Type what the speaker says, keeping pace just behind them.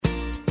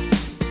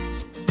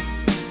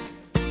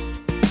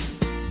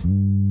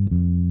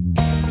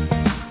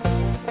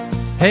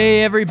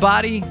Hey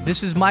everybody,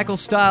 this is Michael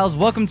Stiles.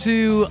 Welcome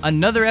to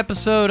another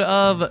episode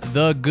of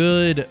the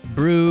Good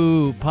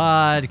Brew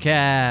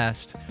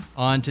Podcast.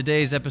 On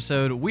today's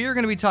episode, we are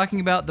going to be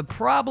talking about the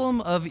problem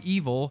of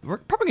evil. We're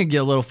probably going to get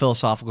a little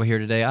philosophical here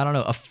today. I don't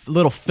know,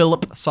 little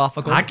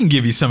Philip-sophical. I can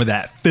give you some of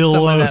that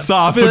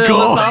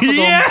philosophical.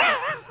 Yeah.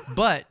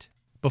 But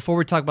before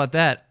we talk about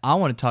that, I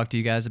want to talk to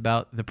you guys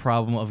about the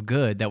problem of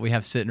good that we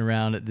have sitting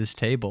around at this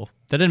table.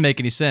 That didn't make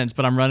any sense,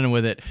 but I'm running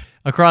with it.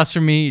 Across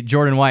from me,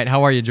 Jordan White.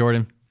 How are you,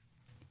 Jordan?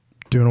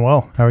 Doing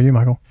well. How are you,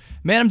 Michael?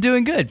 Man, I'm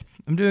doing good.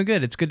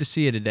 It's good to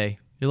see you today.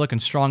 You're looking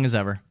strong as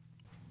ever.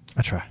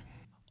 I try.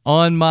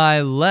 On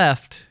my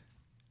left,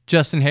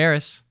 Justin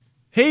Harris.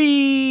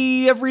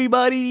 Hey,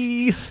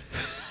 everybody.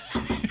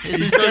 This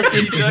is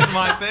Justin. You took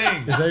my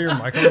thing. Is that your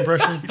Michael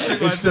impression?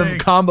 It's the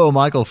combo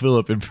Michael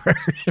Phillip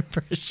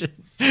impression.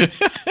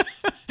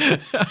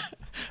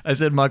 I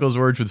said Michael's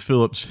words with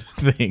Philip's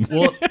thing.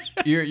 Well,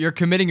 you're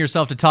committing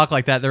yourself to talk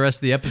like that the rest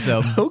of the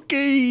episode.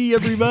 Okay,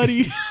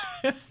 everybody.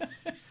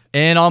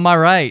 And on my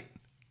right,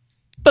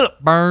 Philip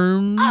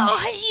Burns.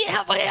 Oh,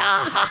 yeah, we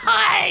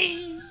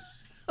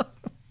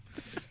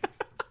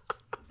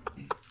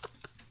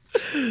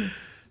are.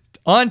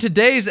 On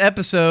today's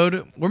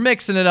episode, we're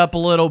mixing it up a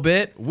little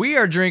bit. We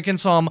are drinking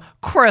some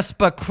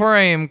Krispy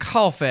Kreme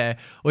coffee,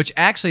 which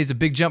actually is a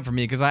big jump for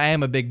me because I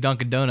am a big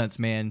Dunkin' Donuts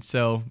man.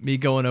 So me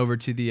going over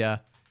to the, I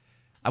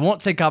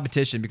won't say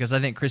competition because I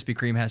think Krispy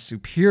Kreme has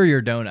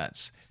superior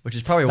donuts, which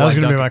is probably why That was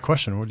going to be Dunkin'. my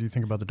question. What do you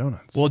think about the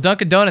donuts? Well,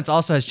 Dunkin' Donuts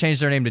also has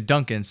changed their name to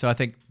Dunkin', so I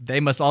think they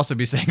must also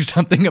be saying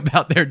something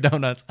about their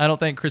donuts. I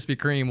don't think Krispy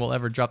Kreme will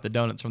ever drop the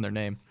donuts from their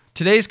name.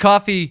 Today's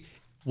coffee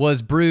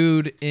was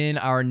brewed in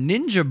our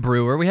Ninja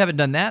Brewer. We haven't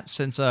done that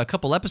since a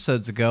couple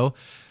episodes ago.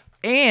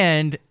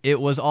 And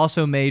it was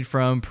also made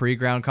from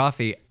pre-ground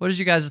coffee. What is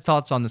you guys'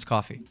 thoughts on this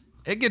coffee?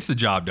 It gets the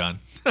job done.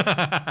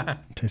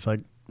 Tastes like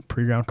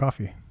pre-ground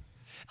coffee.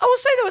 I will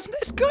say though,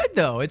 it's good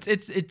though.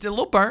 It's a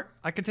little burnt.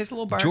 I can taste a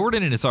little burnt.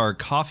 Jordan is our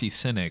coffee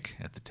cynic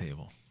at the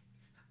table.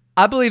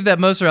 I believe that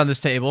most around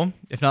this table,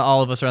 if not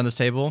all of us around this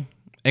table,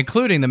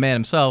 including the man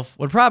himself,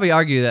 would probably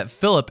argue that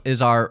Philip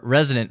is our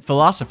resident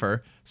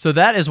philosopher. So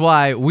that is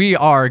why we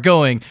are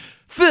going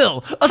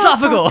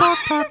philosophical.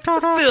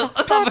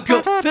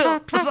 Philosophical.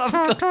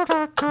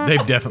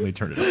 They've definitely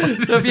turned it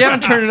on. So if you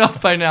haven't turned it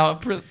off by now,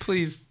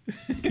 please,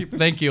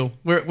 thank you.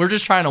 We're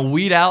just trying to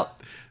weed out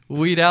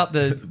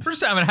the. We're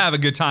just having to have a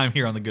good time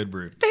here on the Good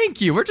Brew.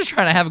 Thank you. We're just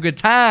trying to have a good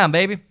time,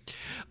 baby.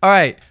 All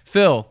right,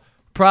 Phil.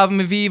 Problem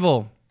of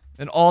evil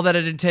and all that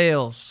it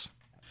entails.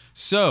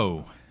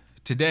 So,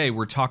 today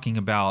we're talking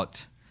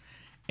about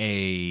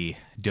a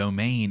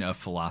domain of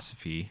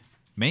philosophy,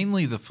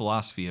 mainly the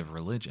philosophy of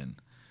religion,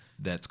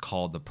 that's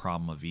called the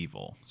problem of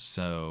evil.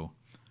 So,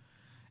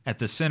 at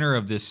the center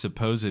of this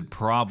supposed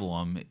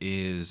problem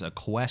is a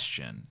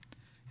question.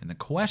 And the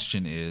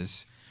question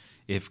is,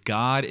 if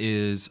God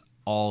is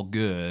all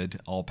good,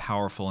 all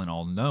powerful, and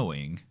all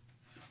knowing,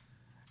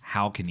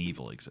 how can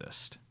evil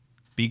exist?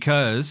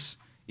 Because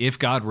if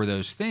God were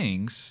those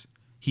things,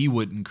 he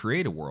wouldn't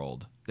create a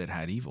world that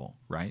had evil,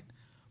 right?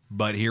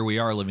 But here we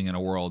are living in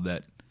a world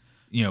that,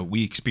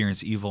 we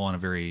experience evil on a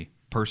very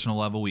personal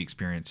level. We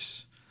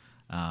experience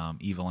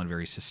evil on a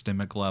very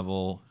systemic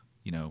level.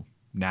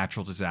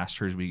 Natural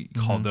disasters, we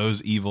call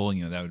those evil.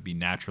 That would be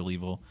natural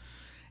evil.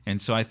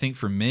 And so I think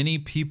for many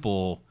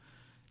people,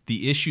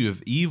 the issue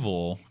of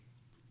evil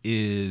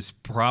is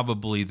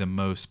probably the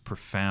most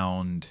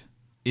profound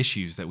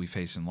issues that we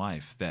face in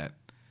life. That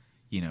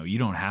you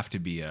don't have to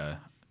be a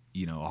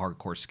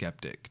hardcore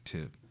skeptic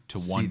to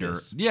wonder,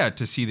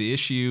 to see the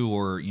issue,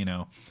 or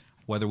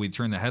whether we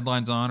turn the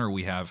headlines on or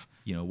we have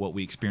what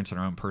we experience in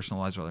our own personal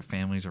lives with our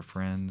families or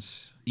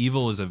friends.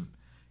 Evil is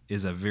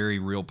a very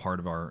real part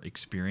of our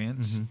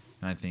experience, and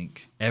I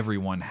think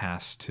everyone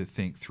has to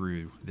think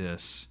through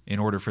this in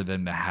order for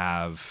them to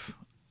have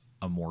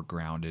a more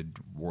grounded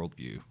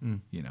worldview.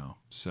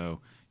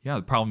 So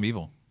the problem of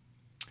evil.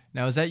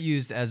 Now, is that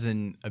used as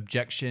an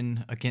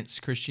objection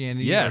against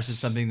Christianity? Yes. Or is it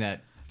something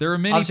that There are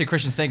many. obviously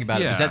Christians think about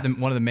it? Yeah. Is that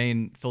one of the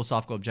main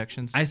philosophical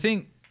objections? I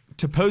think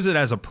to pose it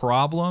as a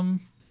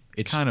problem,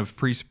 it kind of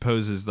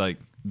presupposes like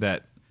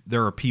that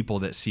there are people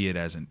that see it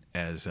as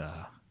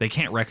they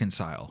can't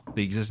reconcile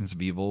the existence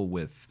of evil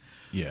with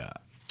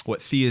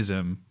what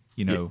theism,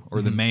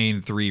 or the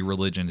main three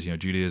religions,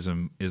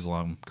 Judaism,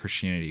 Islam,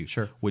 Christianity,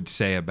 would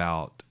say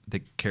about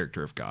the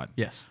character of God.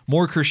 Yes.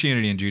 More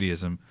Christianity and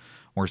Judaism,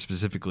 more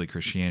specifically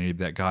Christianity,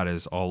 that God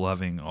is all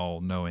loving,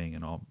 all knowing,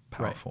 and all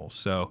powerful. Right.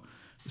 So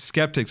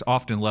skeptics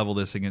often level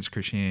this against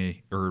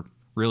Christianity, or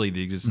really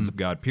the existence of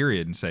God,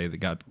 period, and say that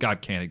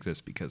God can't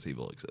exist because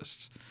evil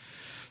exists.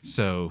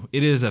 So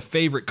it is a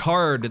favorite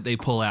card that they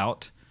pull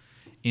out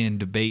in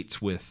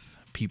debates with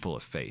people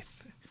of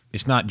faith.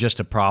 It's not just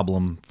a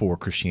problem for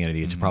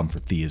Christianity, it's a problem for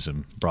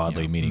theism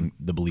broadly, meaning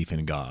the belief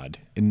in God,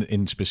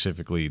 in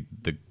specifically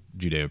the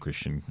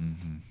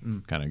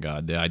Judeo-Christian kind of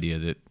God, the idea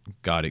that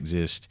God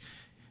exists.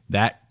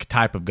 That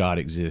type of God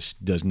exists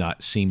does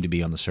not seem to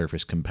be on the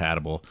surface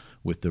compatible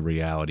with the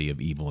reality of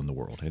evil in the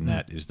world, and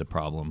that is the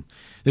problem.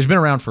 There's been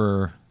around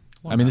for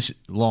I mean, this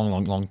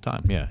long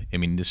time. Yeah. I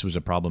mean, this was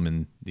a problem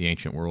in the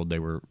ancient world. They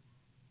were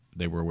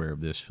aware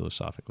of this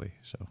philosophically.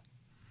 So,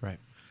 Right.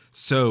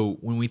 So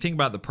when we think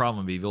about the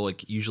problem of evil,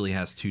 it usually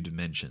has two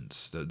dimensions.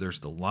 So there's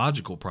the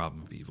logical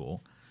problem of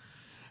evil,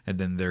 and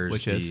then there's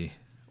Which the is?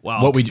 well,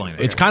 I'll explain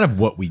it's kind of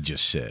what we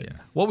just said.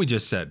 what we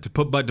just said. To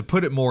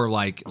put it more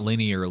like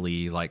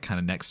linearly, like kind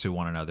of next to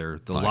one another.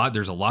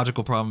 There's a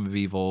logical problem of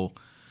evil,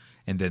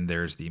 and then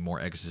there's the more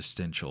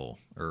existential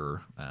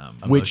or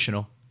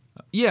Emotional.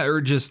 yeah,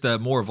 or just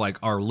more of like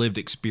our lived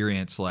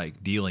experience,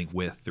 like dealing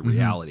with the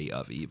reality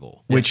of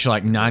evil. Which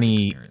like Lived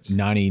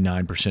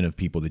 99% of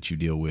people that you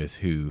deal with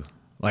who,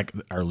 like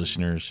our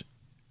listeners,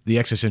 the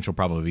existential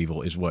problem of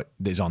evil is what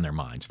is on their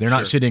minds. They're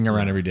not sitting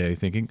around every day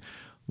thinking,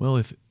 well,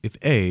 if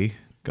A,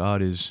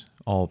 God is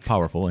all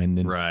powerful, and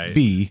then Right.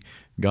 B,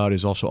 God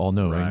is also all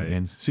knowing, Right.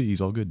 and C,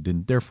 he's all good,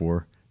 then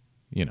therefore,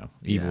 evil.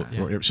 Yeah.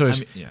 Or- So it's,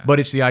 I mean, yeah. but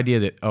it's the idea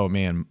that, oh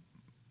man,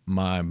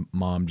 my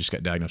mom just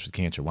got diagnosed with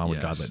cancer. Why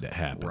would God Yes. let that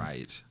happen?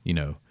 Right.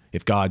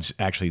 If God's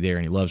actually there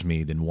and he loves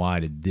me, then why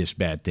did this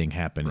bad thing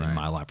happen in Right.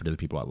 my life or to the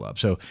people I love?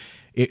 So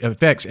it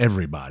affects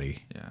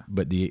everybody. Yeah.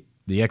 But the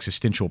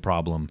existential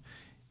problem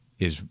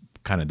is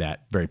kind of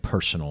that very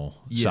personal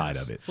side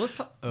Yes. of it. Let's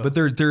talk. But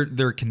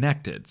they're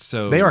connected.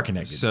 So They are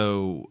connected.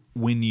 So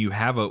when you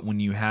have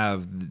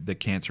the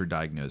cancer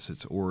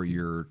diagnosis, or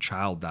your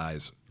child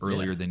dies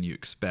earlier than you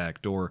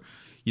expect, or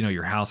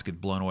your house gets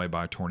blown away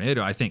by a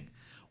tornado, I think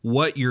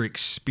what you're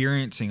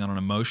experiencing on an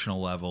emotional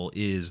level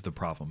is the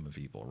problem of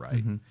evil, right?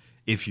 Mm-hmm.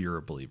 If you're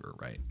a believer,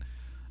 right?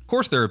 Of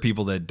course, there are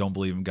people that don't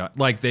believe in God.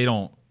 Like they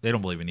don't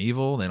believe in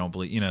evil. They don't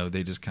believe.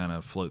 They just kind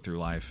of float through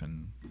life,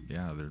 and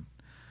they're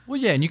Well,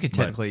 yeah, and you could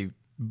technically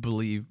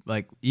believe,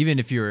 like, even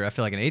if you're, I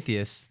feel like an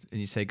atheist, and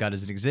you say God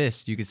doesn't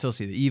exist, you could still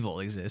see the evil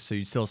exists. So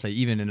you'd still say,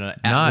 even in a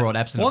world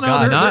absent of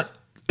God,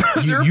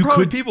 there are you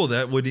probably could- people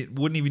that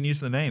wouldn't even use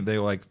the name. They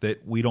like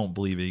that we don't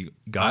believe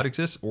God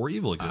exists or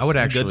evil exists. I would God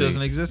actually-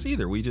 doesn't exist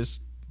either.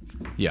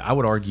 Yeah, I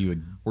would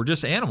argue. We're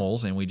just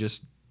animals, and we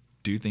just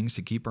do things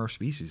to keep our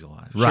species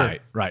alive.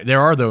 Right. There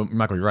are, though,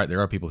 Michael, you're right.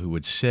 There are people who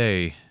would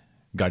say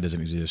God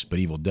doesn't exist, but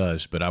evil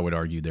does. But I would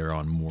argue they're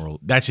on moral.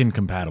 That's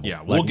incompatible.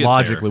 Yeah, we'll get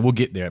logically, there. we'll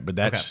get there. But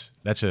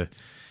that's a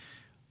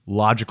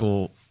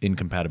logical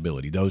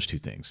incompatibility. Those two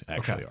things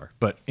actually are.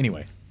 But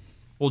anyway,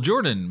 Well,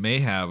 Jordan may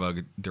have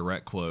a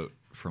direct quote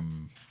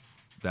from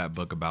that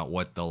book about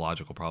what the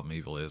logical problem of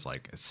evil is,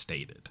 like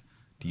stated.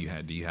 Do you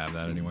have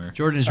that anywhere?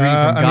 Jordan is reading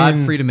from God,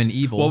 Freedom, and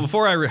Evil. Well,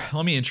 before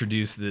let me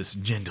introduce this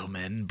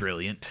gentleman,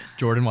 brilliant.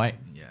 Jordan White.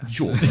 Yes.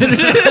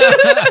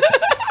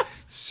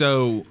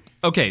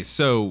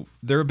 So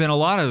there have been a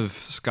lot of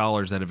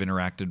scholars that have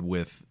interacted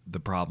with the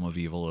problem of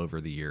evil over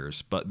the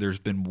years, but there's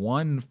been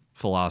one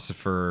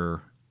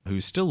philosopher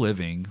who's still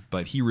living,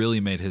 but he really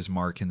made his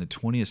mark in the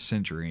 20th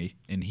century,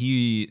 and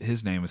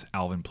his name is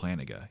Alvin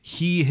Plantinga.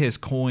 He has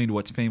coined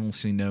what's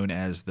famously known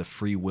as the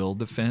free will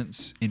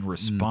defense in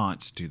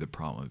response to the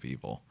problem of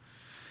evil.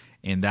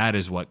 And that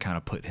is what kind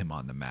of put him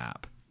on the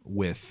map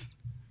with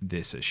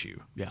this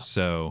issue. Yeah.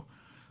 So,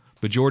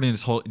 but Jordan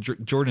is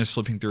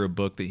flipping through a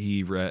book that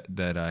he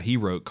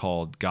wrote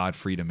called God,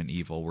 Freedom, and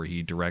Evil, where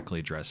he directly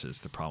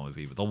addresses the problem of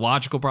evil, the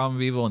logical problem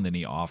of evil, and then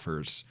he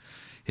offers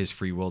his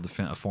free will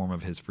defense, a form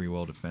of his free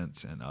will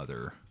defense, and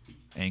other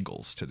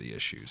angles to the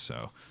issue.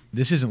 So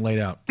this isn't laid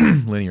out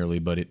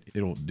linearly, but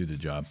it'll do the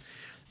job.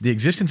 The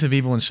existence of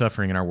evil and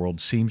suffering in our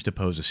world seems to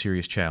pose a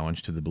serious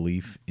challenge to the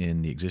belief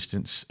in the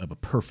existence of a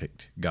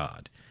perfect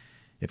God.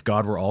 If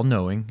God were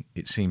all-knowing,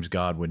 it seems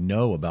God would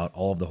know about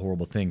all of the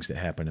horrible things that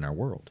happen in our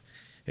world.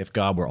 If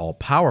God were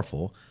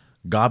all-powerful,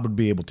 God would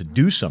be able to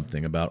do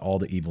something about all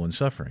the evil and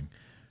suffering.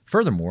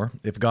 Furthermore,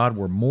 if God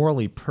were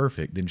morally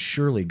perfect, then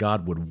surely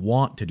God would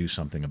want to do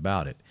something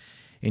about it.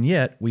 And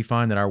yet, we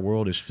find that our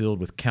world is filled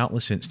with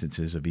countless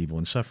instances of evil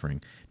and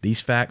suffering.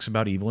 These facts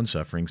about evil and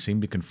suffering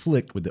seem to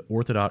conflict with the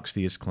orthodox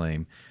theist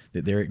claim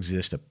that there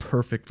exists a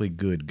perfectly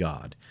good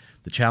God.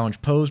 The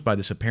challenge posed by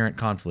this apparent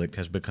conflict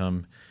has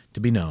become to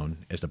be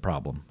known as the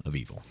problem of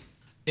evil.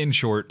 in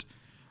short,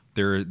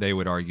 they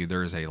would argue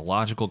there is a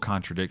logical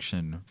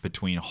contradiction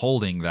between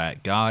holding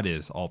that God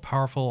is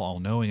all-powerful,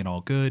 all-knowing, and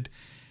all-good,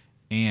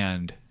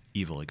 and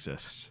evil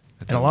exists.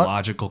 That's And a a lot-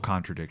 logical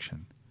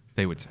contradiction,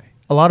 they would say.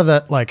 A lot of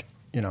that, like,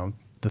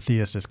 the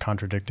theist is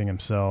contradicting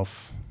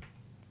himself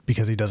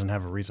because he doesn't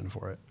have a reason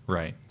for it.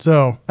 Right.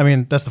 So, I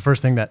mean, that's the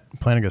first thing that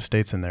Plantinga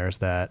states in there is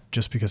that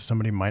just because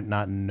somebody might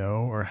not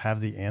know or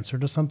have the answer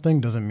to something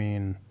doesn't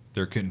mean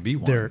There couldn't be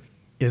one. there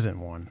isn't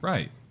one.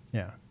 Right.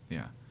 Yeah.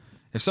 Yeah.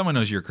 If someone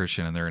knows you're a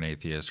Christian and they're an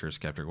atheist or a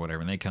skeptic or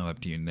whatever, and they come up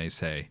to you and they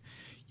say,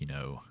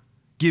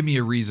 give me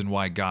a reason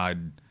why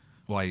God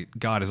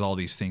is all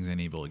these things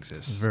and evil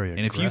exists. Very and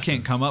if you aggressive.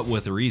 can't come up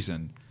with a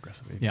reason,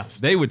 Yeah.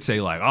 they would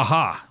say like,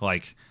 aha,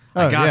 like,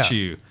 I Oh, got yeah.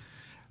 you.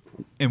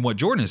 And what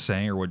Jordan is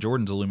saying, or what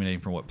Jordan's illuminating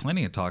from what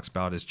Plantinga talks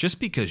about, is just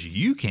because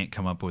you can't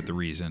come up with the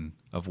reason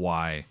of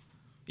why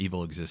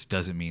evil exists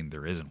doesn't mean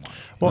there isn't one.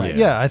 Well,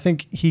 yeah, I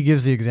think he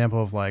gives the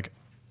example of like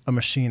a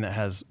machine that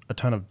has a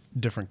ton of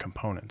different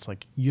components.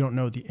 Like you don't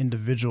know the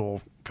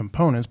individual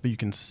components, but you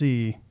can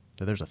see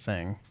that there's a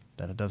thing.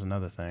 then it does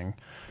another thing,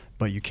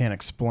 but you can't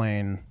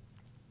explain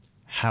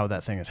how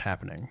that thing is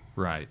happening.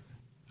 Right.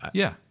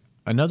 Yeah.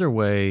 Another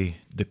way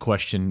the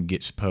question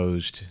gets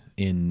posed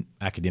in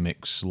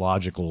academics'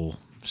 logical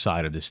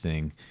side of this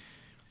thing,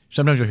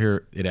 sometimes you'll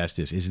hear it asked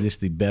this: is this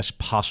the best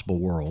possible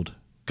world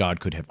God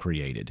could have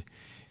created?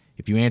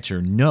 If you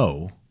answer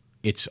no,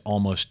 it's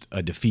almost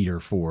a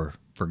defeater for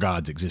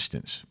God's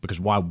existence, because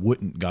why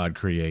wouldn't God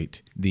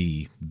create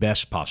the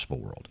best possible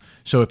world?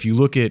 So if you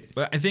look at,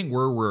 But I think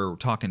where we're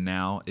talking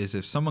now is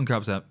if someone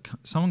comes up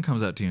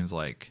to you and is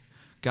like,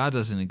 God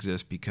doesn't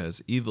exist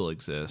because evil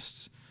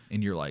exists,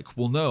 and you're like,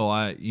 well, no,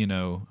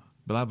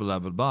 blah, blah, blah,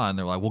 blah, blah. And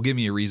they're like, well, give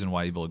me a reason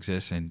why evil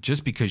exists. And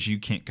just because you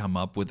can't come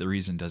up with a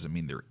reason doesn't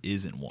mean there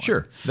isn't one.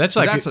 Sure. So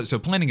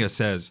Plantinga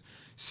says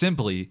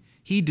simply,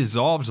 he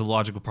dissolves the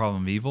logical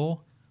problem of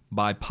evil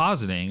by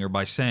positing or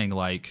by saying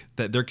like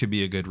that there could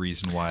be a good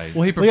reason why.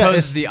 Well, he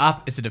proposes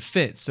it's a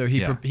defense, so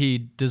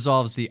he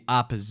dissolves the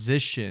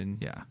opposition.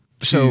 Yeah.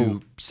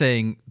 To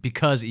saying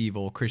because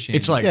evil Christianity.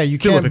 it's like, You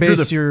Philip, can't if you're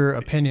base the- your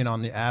opinion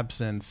on the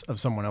absence of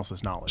someone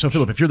else's knowledge. So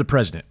Philip, if you're the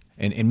president,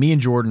 and me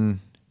and Jordan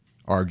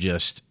are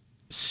just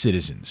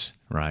citizens,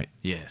 right?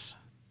 Yes.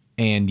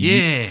 And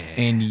Yes.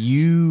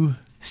 you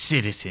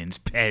Citizens,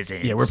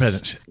 peasants. yeah, we're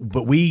peasants.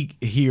 But we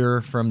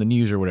hear from the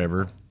news or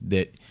whatever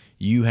that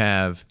you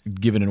have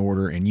given an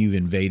order and you've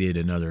invaded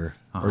another,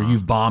 or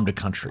you've bombed a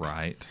country.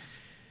 Right.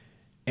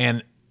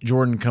 And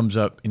Jordan comes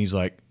up and he's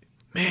like,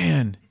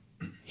 man,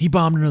 he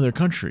bombed another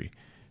country.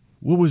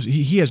 What was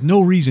he has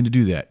no reason to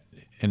do that.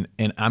 And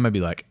I might be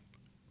like,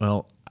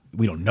 well,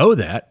 we don't know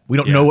that. We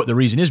don't know what the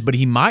reason is, but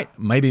he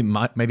maybe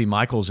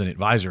Michael's an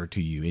advisor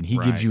to you and he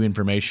gives you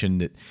information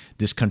that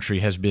this country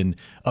has been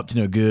up to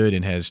no good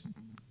and has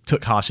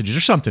took hostages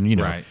or something,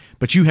 Right.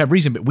 But you have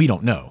reason, but we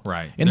don't know.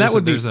 Right. And there's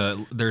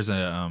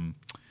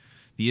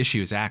the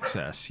issue is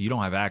access. You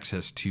don't have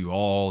access to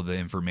all the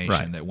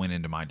information that went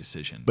into my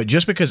decision. But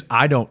just because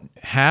I don't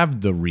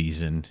have the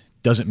reason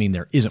doesn't mean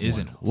there isn't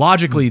Isn't. one.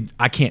 Logically,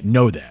 I can't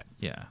know that.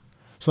 Yeah.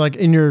 So, like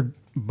in your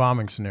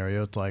bombing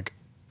scenario, it's like,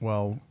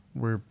 well,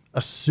 we're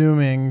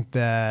assuming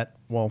that,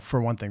 well,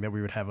 for one thing, that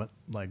we would have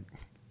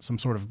some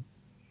sort of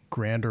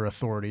grander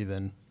authority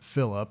than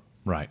Philip,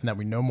 Right. And that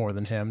we know more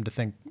than him to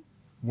think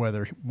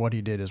whether what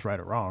he did is right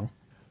or wrong.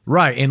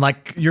 Right. And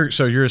like you're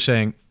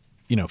saying,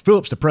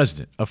 Philip's the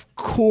president. Of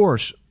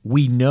course,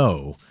 we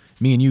know,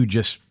 me and you,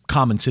 just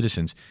common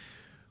citizens,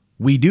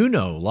 we do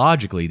know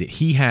logically that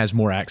he has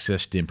more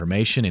access to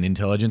information and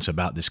intelligence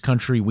about this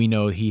country. We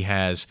know he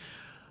has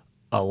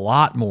a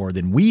lot more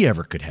than we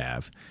ever could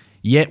have.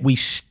 Yet we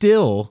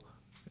still,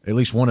 at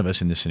least one of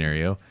us in this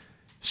scenario,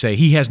 say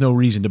he has no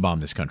reason to bomb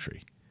this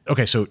country.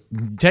 Okay, so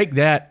take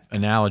that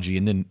analogy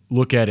and then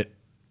look at it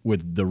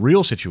with the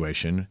real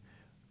situation.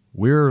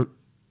 We're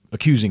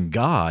accusing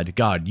God,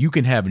 you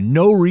can have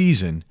no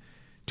reason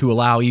to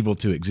allow evil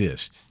to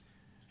exist.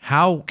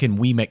 How can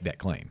we make that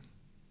claim?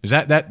 Is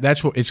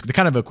that's what it's the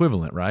kind of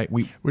equivalent, right?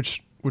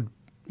 Which would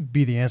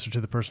be the answer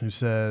to the person who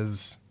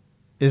says,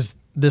 is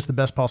this the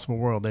best possible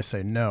world? They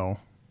say no.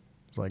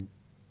 It's like,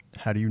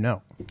 how do you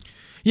know?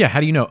 Yeah, how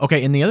do you know?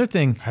 Okay, and the other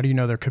thing, How do you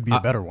know there could be a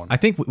better one? I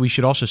think we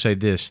should also say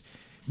this.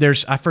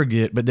 I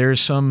forget, but there is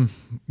some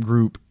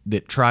group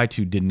that try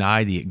to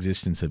deny the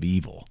existence of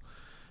evil.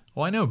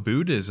 Well, I know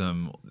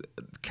Buddhism,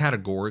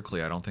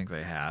 categorically, I don't think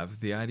they have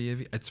the idea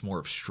of it's more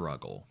of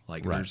struggle.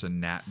 Like there's a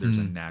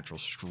natural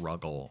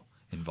struggle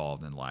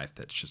involved in life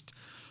that's just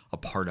a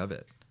part of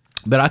it.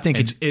 But I think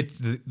it's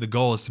the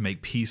goal is to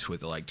make peace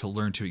with it, like to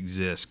learn to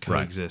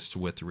coexist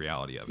with the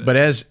reality of it. But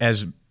as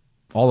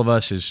all of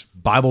us as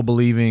Bible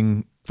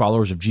believing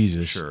followers of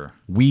Jesus, Sure.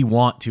 we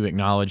want to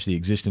acknowledge the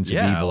existence of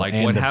evil, like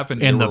and what the,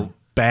 happened and there the were-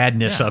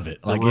 badness of it.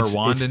 Like the it's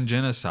Rwandan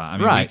genocide. I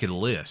mean, Right. we could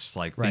list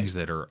like things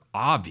that are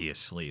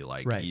obviously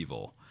like Right.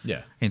 evil.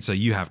 Yeah. And so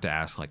you have to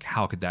ask, like,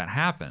 how could that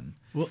happen?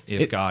 Well,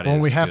 if God is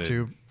Well, we have good,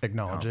 to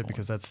acknowledge powerful. it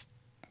because that's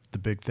the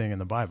big thing in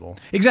the Bible.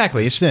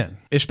 exactly It's sin.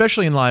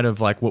 especially in light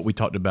of like what we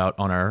talked about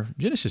on our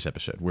Genesis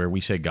episode, where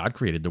we say God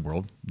created the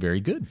world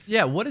very good.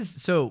 Yeah,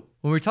 so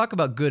when we talk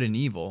about good and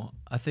evil,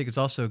 I think it's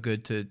also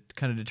good to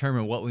kind of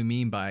determine what we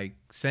mean by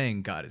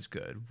saying God is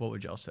good. What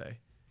would y'all say?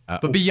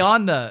 But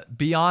beyond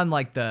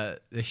like the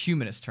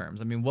humanist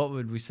terms, I mean, what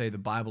would we say the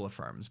Bible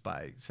affirms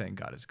by saying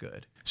God is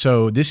good?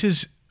 So this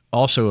is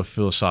also a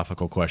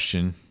philosophical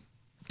question.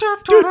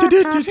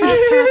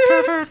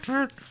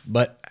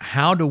 But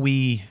how do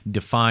we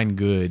define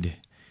good?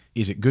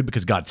 Is it good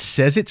because God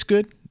says it's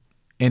good?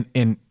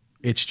 And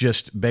it's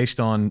just based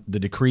on the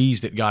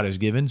decrees that God has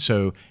given.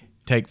 So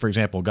take, for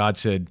example, God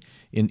said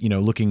in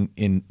looking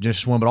in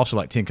Genesis 1, but also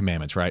like 10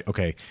 Commandments, right?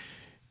 Okay,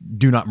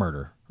 do not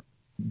murder.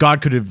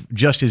 God could have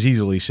just as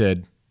easily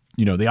said,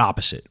 the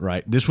opposite,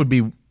 right? This would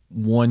be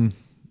one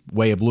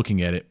way of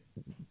looking at it.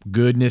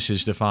 Goodness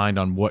is defined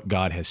on what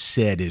God has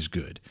said is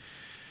good.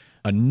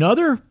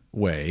 Another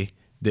way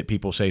that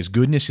people say is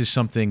goodness is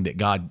something that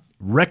God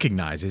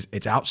recognizes.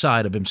 It's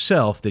outside of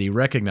himself that he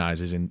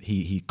recognizes, and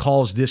he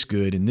calls this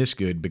good and this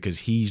good because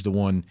he's the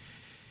one.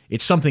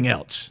 It's something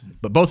else.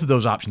 But both of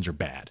those options are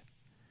bad.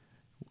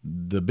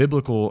 the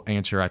biblical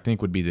answer, I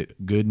think, would be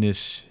that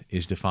goodness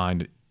is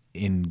defined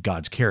in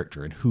God's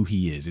character and who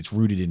he is. It's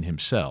rooted in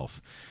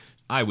himself.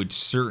 I would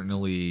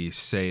certainly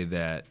say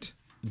that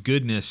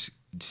goodness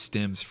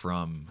stems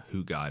from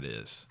who God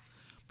is.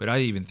 But I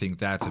even think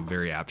that's a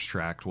very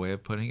abstract way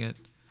of putting it.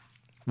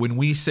 When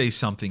we say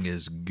something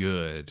is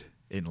good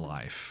in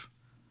life,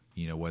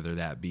 whether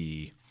that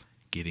be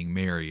getting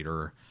married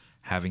or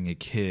having a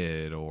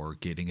kid or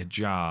getting a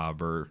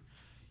job or,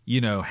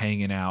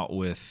 hanging out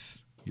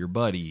with your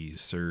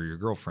buddies or your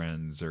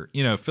girlfriends or,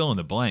 fill in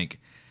the blank,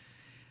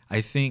 I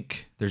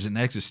think there's an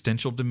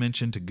existential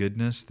dimension to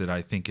goodness that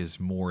I think is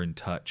more in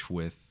touch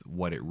with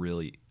what it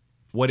really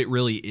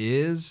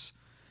is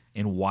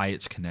and why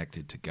it's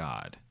connected to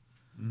God.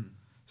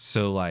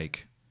 So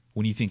like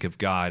when you think of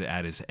God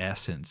at his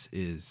essence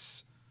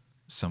is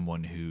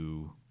someone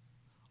who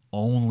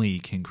only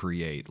can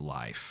create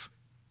life,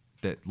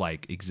 that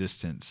like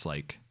existence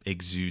like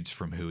exudes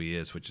from who he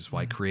is, which is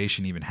why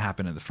creation even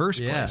happened in the first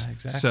place.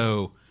 Exactly.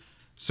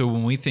 So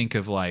when we think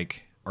of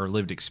like our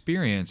lived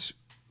experience,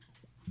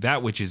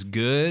 that which is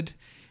good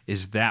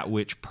is that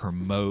which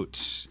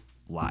promotes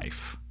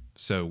life.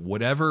 So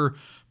whatever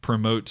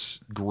promotes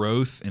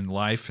growth in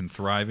life and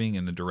thriving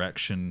in the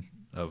direction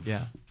of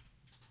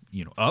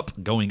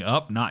going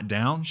up, not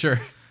down. Sure.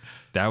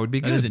 That would be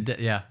That good. isn't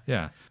yeah.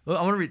 Yeah. Well,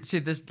 I want to see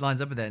if this lines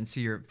up with that and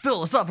see your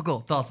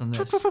philosophical thoughts on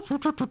this.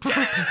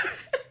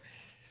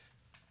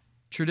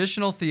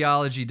 Traditional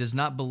theology does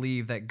not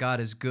believe that God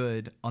is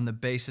good on the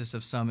basis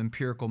of some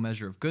empirical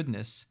measure of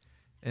goodness,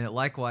 and it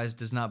likewise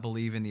does not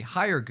believe in the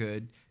higher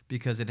good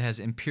because it has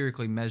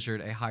empirically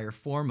measured a higher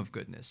form of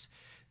goodness.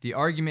 The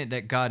argument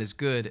that God is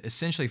good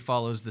essentially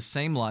follows the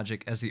same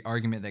logic as the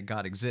argument that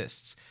God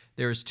exists.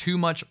 There is too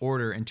much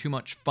order and too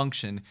much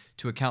function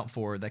to account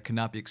for that could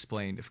not be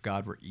explained if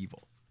God were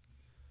evil.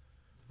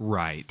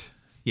 Right.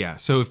 Yeah.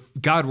 So if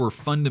God were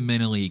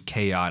fundamentally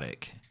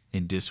chaotic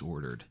and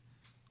disordered,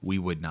 we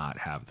would not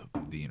have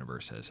the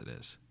universe as it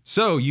is.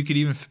 So you could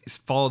even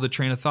follow the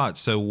train of thought.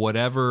 So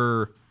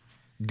whatever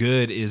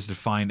good is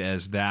defined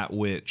as that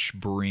which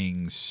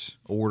brings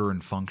order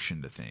and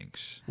function to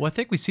things. Well, I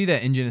think we see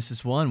that in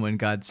Genesis 1 when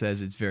God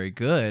says it's very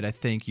good. I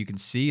think you can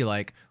see,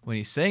 like, when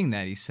he's saying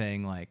that, he's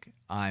saying, like,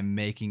 I'm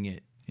making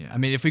it. Yeah. I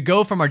mean, if we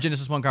go from our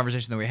Genesis 1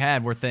 conversation that we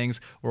had where things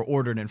were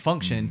ordered and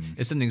function,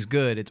 if something's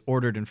good, it's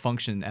ordered and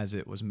function as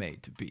it was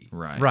made to be.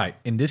 Right. Right.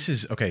 And this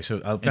is, okay, so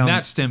I found... And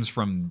that stems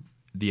from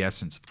the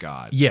essence of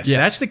God. Yes, Yes.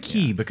 that's the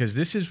key because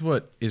this is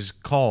what is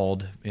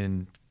called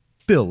in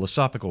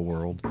philosophical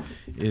world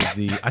is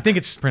the, I think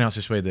it's pronounced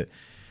this way, that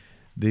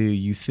the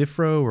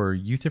Euthyphro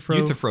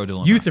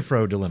dilemma.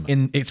 Euthyphro dilemma.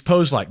 And it's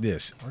posed like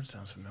this. Word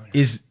sounds familiar.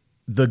 Is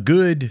the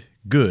good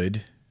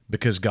good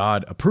because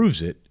God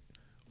approves it,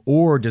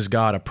 or does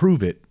God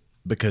approve it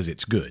because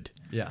it's good?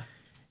 Yeah.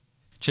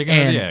 Chicken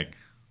or And- the egg.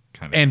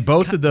 Kind of. And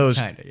both of those,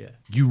 Kinda, yeah.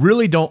 you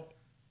really don't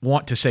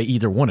want to say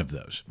either one of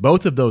those.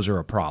 Both of those are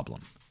a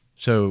problem.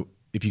 So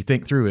if you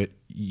think through it,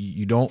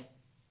 you don't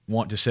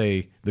want to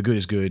say the good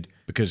is good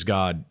because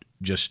God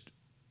just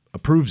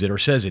approves it or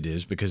says it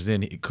is, because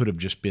then it could have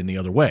just been the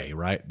other way,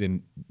 right?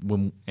 Then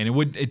when And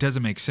it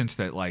doesn't make sense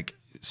that like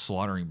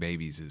slaughtering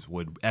babies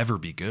would ever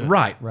be good.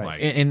 right,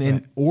 Like,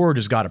 and or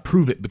does God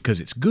approve it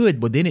because it's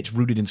good? Well, then it's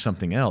rooted in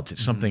something else.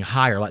 It's something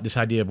higher, like this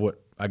idea of what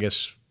I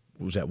guess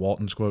was that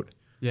Walton's quote.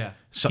 Yeah.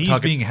 So- he's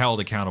talking- being held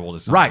accountable to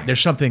something. Right.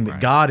 There's something that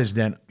Right. God is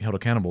then held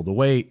accountable. The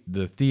way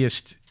the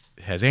theist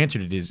has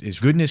answered it is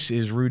goodness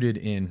is rooted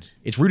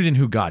in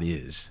who God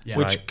is. Yeah.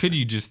 Which right? could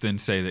you just then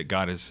say that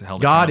God is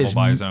held God accountable is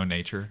by n- his own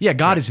nature? Yeah,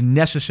 God is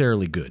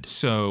necessarily good.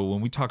 So when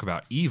we talk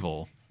about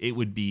evil, it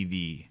would be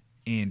the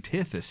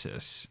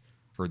antithesis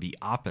or the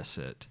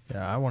opposite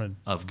Yeah, I wanted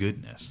of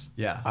goodness.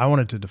 Yeah.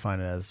 to define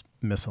it as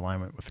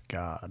misalignment with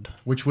God.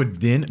 Which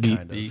would then be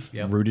Kind of.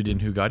 Yep. rooted in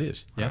who God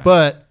is. Yeah.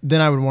 But then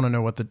I would want to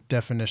know what the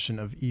definition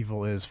of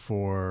evil is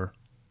for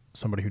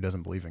somebody who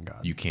doesn't believe in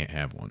God. You can't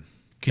have one.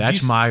 Could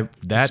That's you my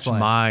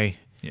explain?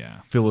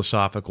 Yeah.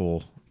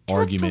 philosophical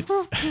argument.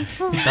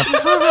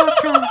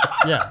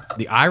 Yeah.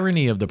 The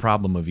irony of the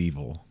problem of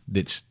evil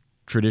that's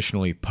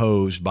traditionally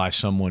posed by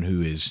someone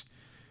who is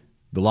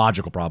the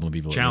logical problem of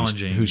evil, at least,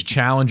 Challenging who's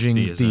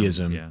challenging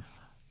theism. Yeah.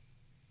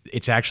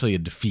 It's actually a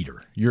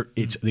defeater.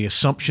 It's the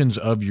assumptions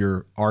of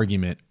your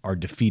argument are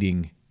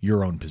defeating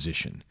your own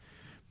position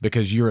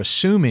because you're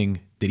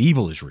assuming that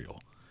evil is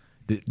real.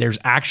 That there's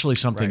actually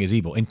something Right. is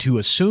evil. And to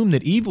assume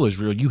that evil is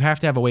real, you have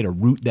to have a way to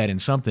root that in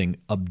something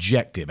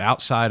objective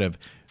outside of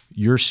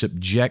your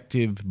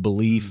subjective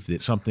belief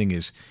that something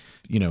is,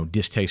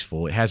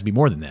 distasteful. It has to be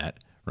more than that,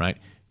 right?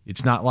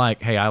 It's not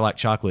like, hey, I like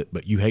chocolate,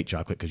 but you hate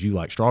chocolate because you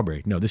like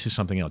strawberry. No, this is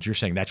something else. You're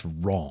saying that's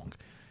wrong,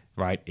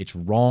 right? It's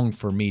wrong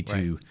for me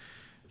to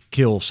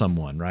kill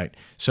someone, right?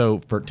 So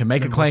to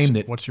make a claim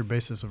that What's your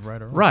basis of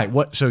right or wrong?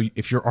 right, so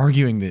if you're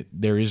arguing that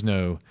there's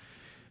no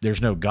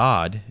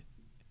God,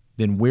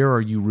 then where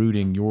are you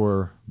rooting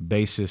your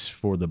basis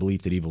for the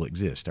belief that evil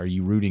exists? Are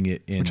you rooting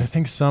it in Which I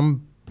think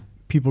some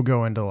people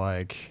go into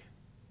like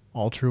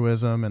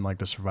altruism and like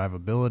the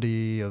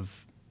survivability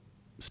of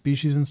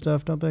species and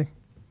stuff, don't they?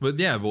 But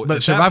yeah, but But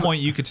at survival- that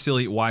point, you could still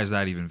eat. Why is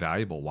that even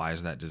valuable? Why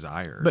is that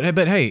desire?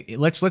 But hey,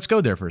 let's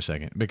go there for a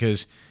second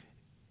because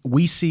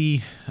we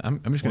see. I'm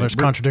just Well, going there's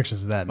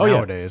contradictions to that Oh, yeah.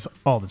 nowadays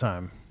all the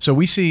time. So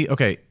we see,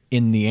 okay,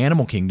 in the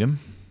animal kingdom,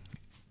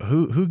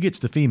 who gets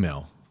the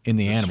female in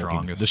the animal kingdom?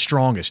 strongest. The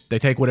strongest. They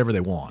take whatever they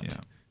want. Yeah.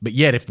 But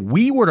yet, if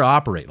we were to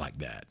operate like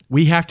that,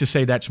 we have to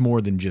say that's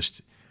more than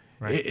just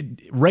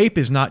rape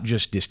is not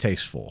just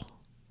distasteful,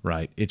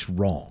 right? It's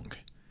wrong.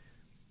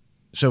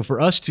 So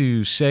for us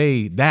to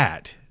say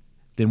that,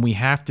 then we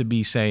have to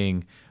be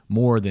saying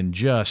more than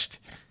just,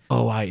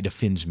 it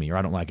offends me or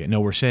I don't like it. No,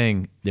 we're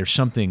saying there's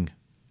something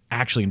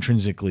actually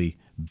intrinsically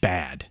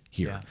bad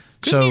here. Yeah.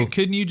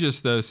 Couldn't you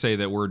just though say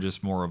that we're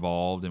just more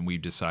evolved and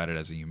we've decided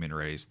as a human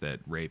race that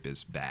rape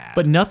is bad?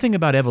 But nothing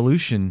about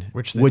evolution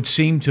Which they- would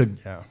seem to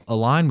Yeah.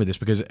 align with this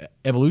because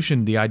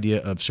evolution, the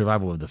idea of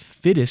survival of the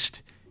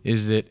fittest,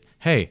 is that,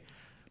 hey,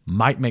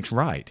 might makes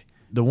right.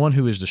 The one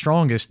who is the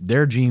strongest,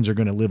 their genes are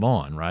going to live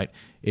on, right?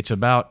 It's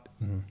about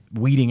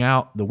weeding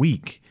out the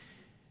weak.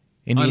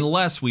 And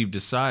unless we've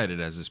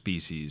decided as a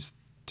species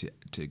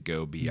to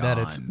go beyond. That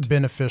it's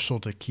beneficial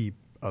to keep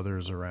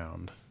others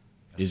around.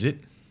 is it?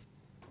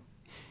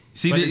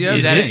 See, But the- is, yeah,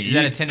 is that, the- is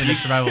that a tenet of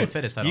survival of the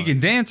fittest? I don't you can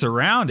dance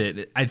around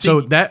it. I think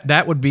So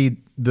that would be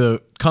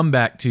the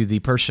comeback to the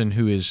person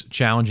who is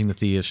challenging the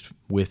theist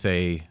with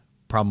a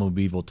problem of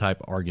evil type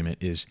argument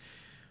is,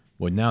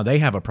 well, now they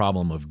have a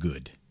problem of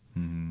good.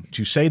 Mm-hmm.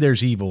 To say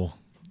there's evil,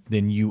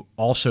 then you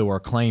also are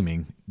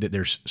claiming that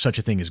there's such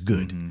a thing as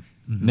good.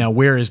 Mm-hmm. Now,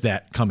 where is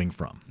that coming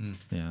from?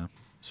 yeah.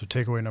 So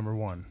takeaway number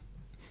one: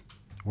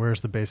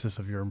 where's the basis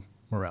of your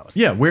morality?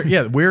 Yeah,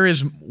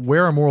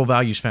 where are moral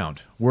values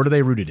found? Where are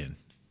they rooted in?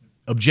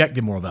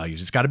 Objective moral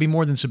values. It's got to be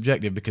more than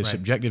subjective because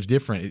subjective's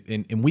different.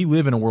 And we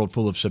live in a world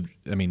full of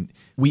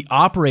we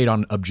operate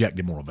on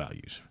objective moral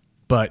values,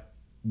 but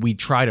we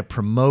try to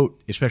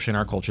promote, especially in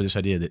our culture, this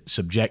idea that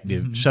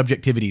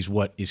subjectivity is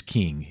what is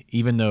king.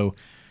 Even though,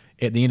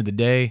 at the end of the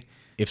day,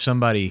 if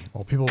somebody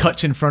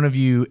cuts in front of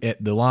you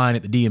at the line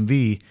at the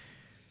DMV,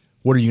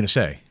 what are you going to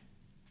say?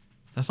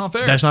 That's not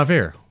fair. That's not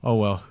fair. Oh,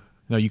 well,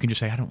 no, you can just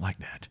say, I don't like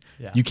that.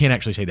 Yeah. You can't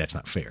actually say that's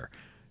not fair.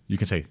 You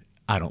can say,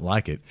 I don't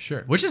like it.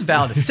 Sure, which is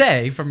valid to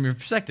say from your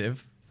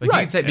perspective. Like you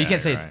Right. can say, but you Yeah,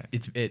 can't say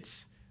right.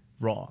 it's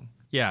wrong.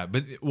 Yeah,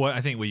 but what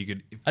you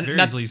could very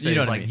not- easily say you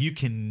know is what I like mean. you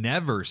can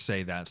never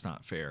say that's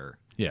not fair.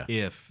 Yeah.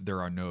 If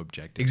there are no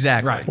objectives.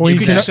 Exactly. Right. Well, You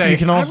you can can say, you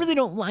can I also really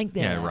don't like that.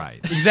 Yeah, right.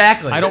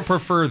 Exactly. I don't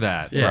prefer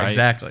that. Yeah, right?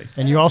 exactly.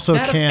 and you also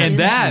That can't.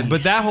 And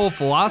but that whole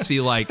philosophy,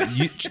 like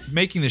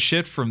making the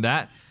shift from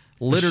that,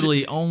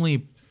 literally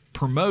only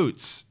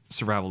promotes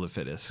survival of the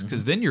fittest.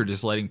 Because then you're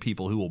just letting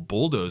people who will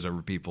bulldoze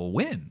over people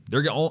win.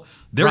 They're going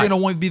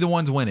to be the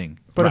ones winning.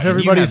 But if And you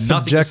everybody's have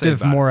nothing to say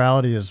subjective about it.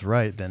 morality is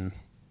right, then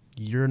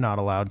you're not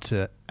allowed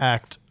to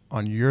act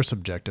on your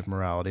subjective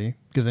morality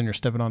because then you're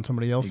stepping on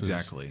somebody else's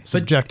Exactly.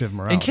 subjective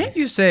morality. And can't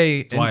you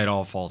say? That's why it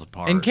all falls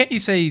apart. And can't you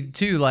say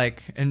too,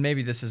 like, and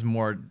maybe this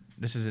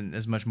isn't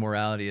as much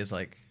morality as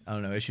like, I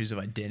don't know, issues of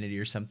identity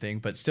or something,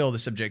 but still the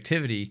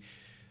subjectivity,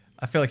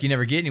 I feel like you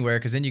never get anywhere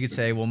because then you could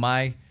say, well,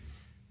 my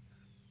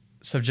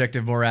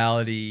subjective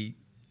morality,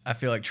 I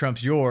feel like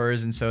trumps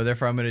yours, and so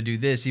therefore I'm going to do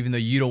this, even though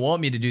you don't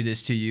want me to do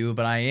this to you,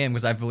 but I am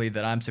because I believe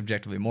that I'm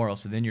subjectively moral.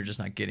 So then you're just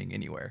not getting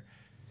anywhere.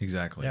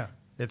 Exactly. Yeah.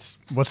 It's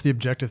what's the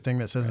objective thing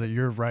that says that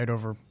you're right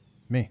over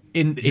me?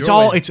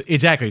 It's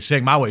exactly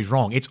saying my way is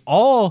wrong. It's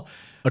all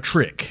a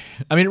trick.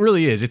 I mean, it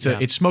really is.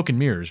 It's smoke and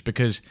mirrors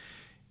because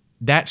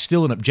that's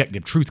still an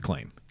objective truth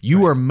claim.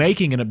 You are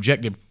making an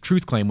objective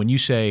truth claim when you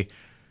say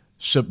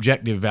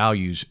subjective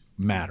values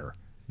matter.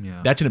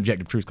 Yeah. That's an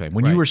objective truth claim.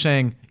 When you were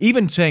saying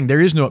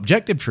there is no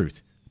objective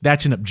truth,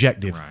 that's an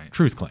objective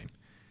truth claim.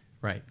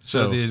 Right.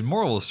 So the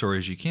moral of the story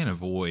is you can't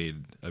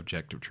avoid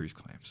objective truth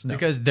claims.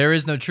 Because there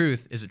is no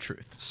truth is a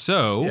truth.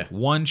 So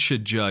one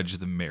should judge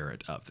the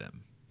merit of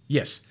them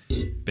Yes.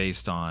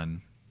 based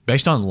on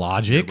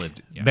logic,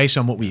 lived- yeah. based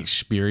on what we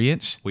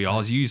experience. we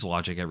all use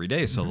logic every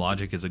day, so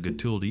logic is a good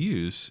tool to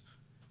use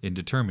in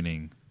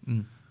determining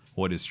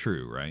what is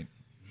true, right?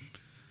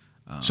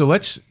 So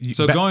let's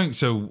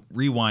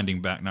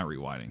rewinding back, not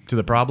rewinding, to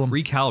the problem.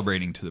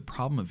 recalibrating to the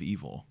problem of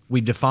evil.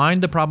 We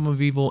defined the problem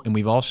of evil, and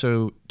we've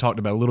also talked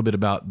about a little bit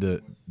about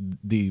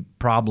the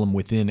problem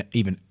within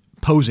even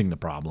posing the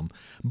problem.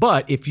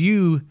 But if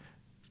you,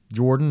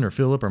 Jordan or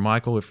Philip or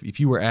Michael, if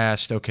you were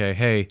asked, okay,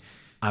 hey,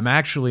 I'm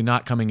actually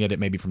not coming at it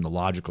maybe from the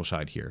logical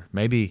side here.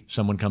 Maybe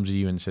someone comes to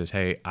you and says,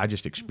 hey, I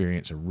just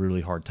experienced a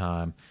really hard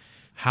time.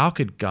 How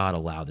could God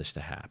allow this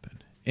to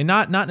happen? And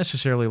not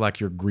necessarily like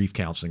your grief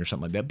counseling or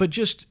something like that, but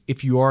just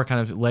if you are kind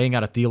of laying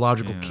out a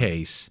theological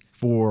case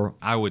for...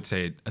 I would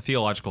say a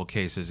theological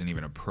case isn't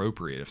even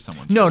appropriate if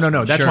someone... No.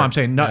 That's Sure. why I'm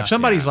saying, no, Yeah. if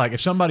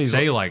somebody's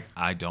say like,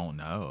 I don't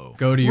know.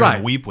 Go to your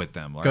Right. Weep with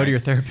them. Go to your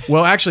therapist.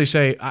 Well, actually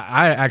say,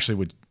 I actually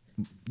would,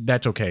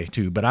 that's okay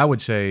too, but I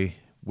would say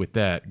with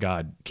that,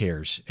 God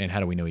cares. And how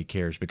do we know he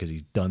cares? Because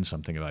he's done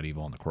something about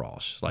evil on the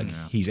cross. Like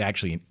he's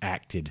actually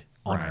enacted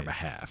on our Right.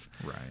 behalf.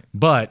 Right.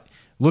 But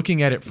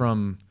looking at it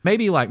from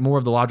maybe like more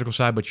of the logical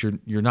side, but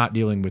you're not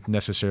dealing with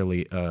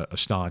necessarily a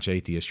staunch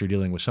atheist. You're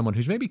dealing with someone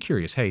who's maybe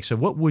curious. Hey, so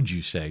what would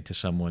you say to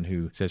someone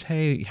who says,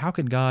 hey, how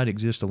could God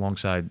exist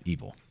alongside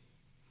evil?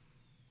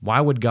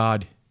 Why would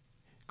God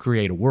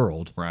create a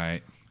world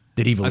Right.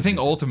 that evil I think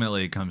exists?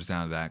 ultimately it comes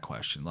down to that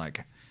question.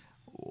 Like,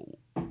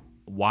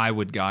 why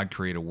would God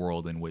create a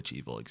world in which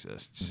evil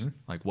exists?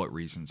 Like, what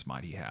reasons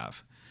might he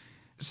have?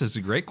 This is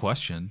a great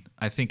question.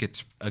 I think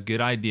it's a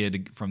good idea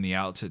from the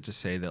outset to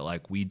say that,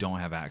 like, we don't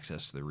have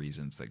access to the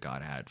reasons that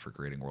God had for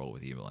creating a world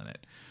with evil in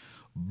it.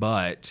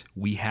 But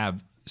we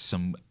have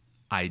some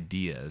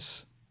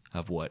ideas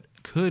of what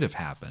could have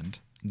happened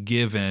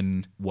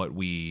given what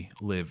we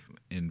live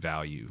in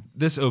value.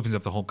 This opens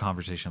up the whole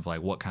conversation of,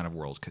 like, what kind of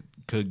worlds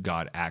could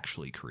God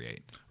actually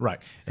create? Right.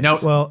 Now,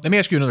 let me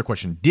ask you another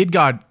question.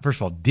 First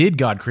of all, did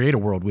God create a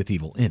world with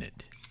evil in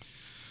it?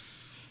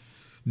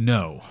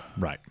 No.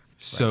 Right.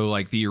 So,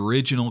 like, the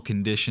original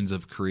conditions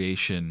of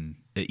creation,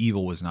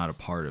 evil was not a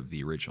part of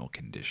the original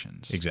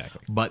conditions.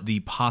 Exactly. But the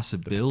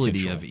possibility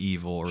potential. of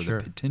evil or the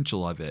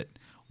potential of it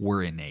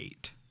were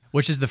innate.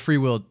 Which is the free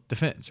will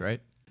defense, right?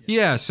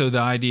 Yeah, so the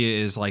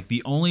idea is, like,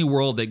 the only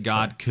world that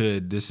God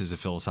could, this is a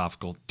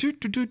philosophical,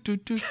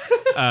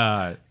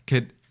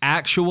 could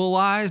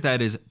actualize,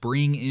 that is,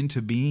 bring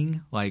into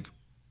being, like,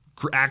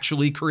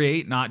 actually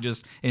create, not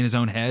just in his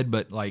own head,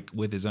 but, like,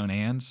 with his own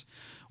hands,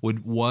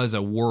 was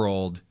a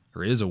world,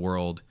 or is a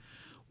world,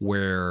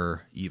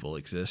 where evil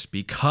exists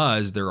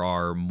because there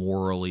are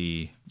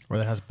morally... Or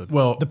that has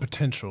the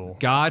potential.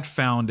 God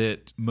found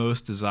it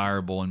most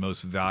desirable and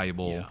most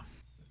valuable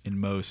and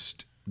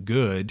most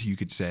good, you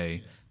could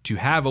say, to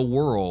have a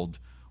world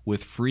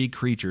with free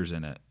creatures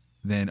in it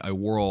than a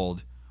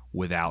world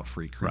without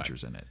free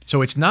creatures in it.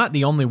 So it's not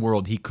the only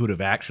world he could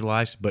have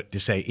actualized, but to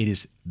say it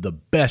is the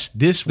best.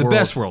 The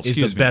best world, is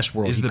the best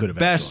world is he the could have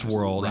best actualized.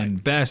 world,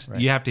 and best.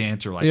 You have to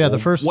answer like, Yeah, well, the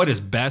first- what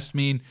does best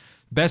mean?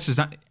 Best is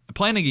not.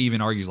 Planning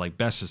even argues like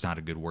best is not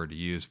a good word to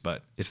use,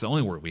 but it's the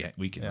only word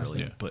we can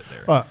really put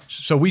there.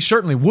 So we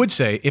certainly would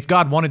say if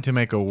God wanted to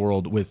make a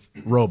world with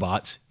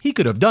robots, he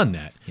could have done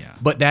that. Yeah.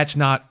 But that's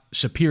not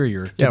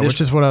superior to Yeah, this. which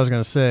is what I was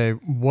going to say.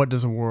 What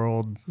does a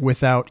world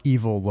without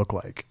evil look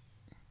like?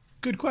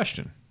 good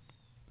question.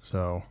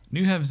 So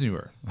New heavens, new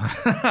earth.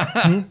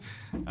 no,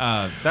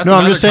 That's I'm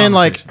another just saying,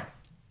 like,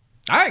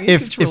 conversation.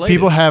 if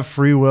people have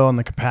free will and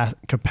the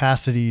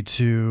capacity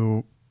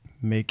to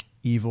make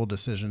evil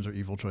decisions or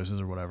evil choices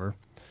or whatever,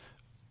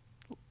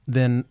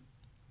 then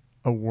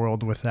a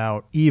world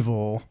without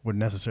evil would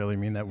necessarily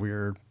mean that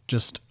we're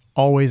just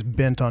always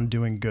bent on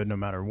doing good no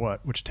matter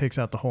what, which takes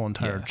out the whole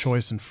entire Yes.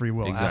 choice and free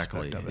will exactly,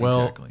 aspect of it.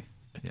 Well- exactly.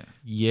 Yeah.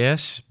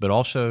 Yes, but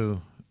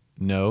also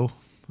no.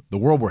 The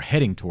world we're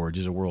heading towards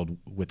is a world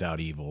without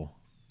evil,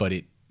 but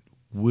it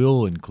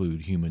will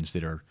include humans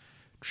that are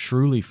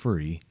truly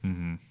free,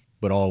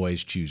 but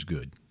always choose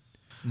good.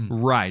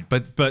 Right,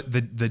 but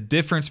the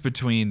difference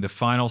between the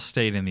final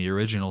state and the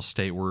original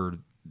state were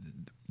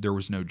there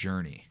was no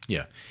journey.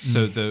 Yeah.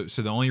 So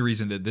the only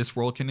reason that this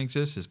world can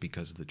exist is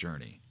because of the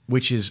journey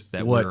Which is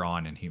that what we're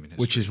on in human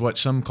history. which is what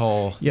some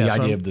call Yeah, the so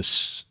idea I'm- of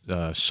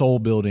the soul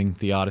building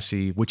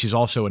theodicy, which is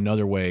also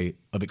another way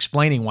of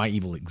explaining why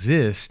evil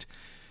exists,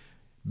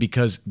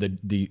 because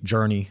the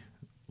journey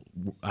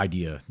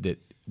idea that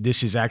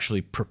this is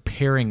actually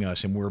preparing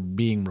us and we're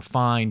being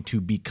refined to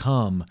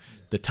become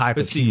the type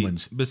of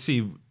humans. But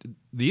see,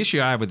 the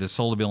issue I have with the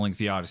soul building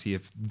theodicy,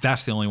 if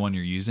that's the only one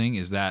you're using,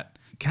 is that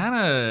kind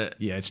of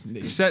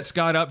It sets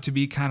God up to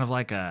be kind of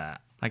like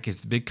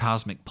his big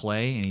cosmic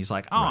play, and he's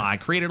like, oh, I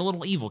created a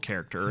little evil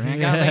character, and I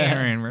got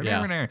there,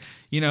 and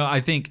you know, I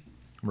think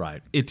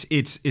right.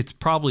 it's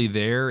probably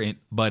there,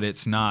 but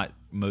it's not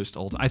most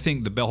ultimate. I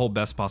think the whole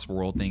best possible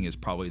world thing is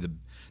probably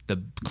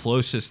the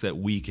closest that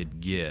we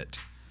could get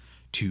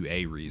to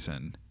a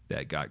reason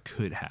that God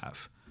could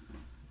have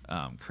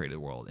created the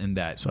world, and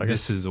that So I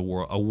this guess- is a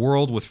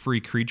world with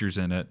free creatures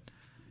in it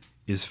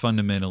is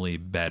fundamentally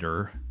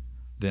better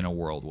than a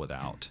world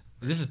without.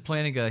 This is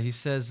Plantinga. He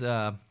says,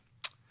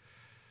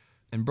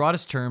 in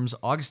broadest terms,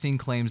 Augustine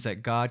claims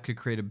that God could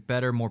create a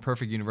better, more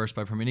perfect universe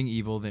by permitting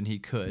evil than he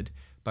could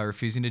by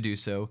refusing to do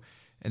so.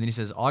 And then he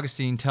says,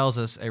 Augustine tells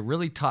us a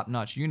really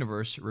top-notch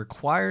universe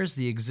requires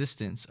the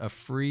existence of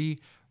free,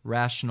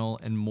 rational,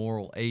 and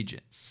moral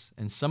agents.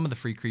 And some of the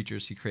free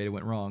creatures he created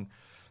went wrong.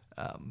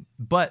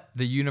 But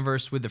the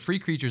universe with the free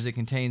creatures it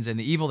contains and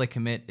the evil they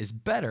commit is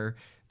better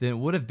than it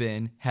would have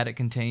been had it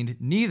contained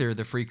neither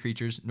the free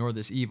creatures nor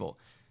this evil.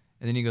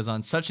 And then he goes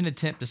on, such an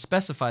attempt to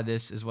specify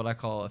this is what I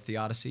call a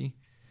theodicy.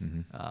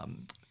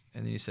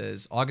 And then he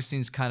says,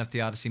 Augustine's kind of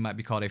theodicy might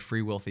be called a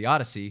free will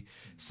theodicy,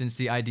 since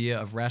the idea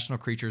of rational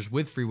creatures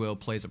with free will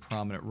plays a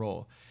prominent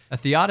role. A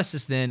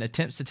theodicist then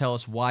attempts to tell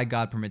us why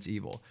God permits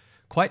evil.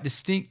 Quite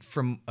distinct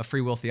from a free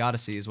will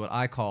theodicy is what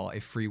I call a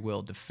free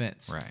will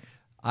defense. Right.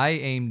 I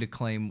aim to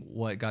claim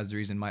what God's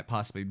reason might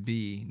possibly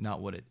be, not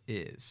what it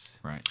is.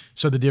 Right.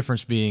 So the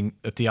difference being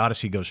a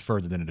theodicy goes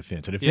further than a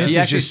defense. A Yeah, defense He is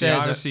actually just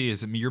says- theodicy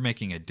is you're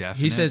making a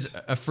definite. He says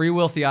a free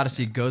will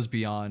theodicy goes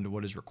beyond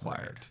what is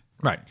required.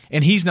 Right.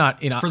 And he's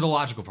not in For the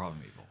logical problem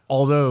of evil.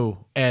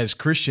 although as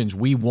Christians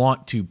we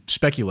want to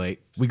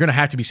speculate, we're going to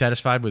have to be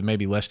satisfied with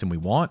maybe less than we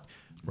want,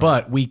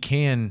 but we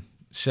can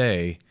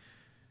say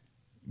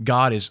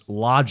God is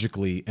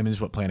logically, I mean, this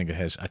is what Plantinga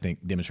has, I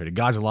think, demonstrated.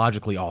 God's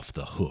logically off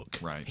the hook.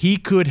 Right. He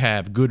could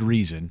have good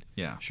reason,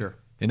 Yeah. Sure.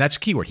 and that's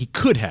the key word. He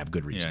could have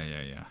good reason.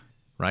 Yeah.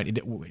 Right?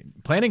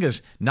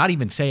 Plantinga's not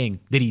even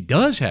saying that he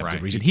does have Right,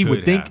 good reason. he He would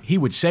could think have. he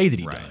would say that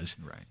he Right, does.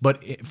 right.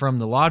 But from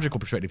the logical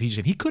perspective, he's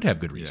saying he could have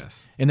good reason.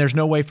 Yes. And there's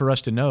no way for us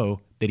to know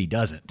that he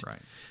doesn't. Right.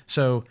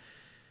 So,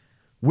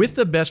 with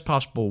the best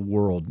possible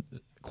world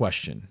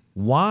question,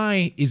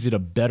 why is it a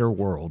better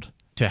world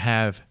to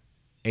have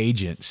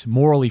agents,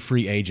 morally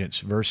free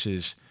agents,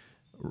 versus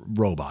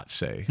robots,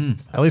 say?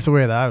 At least the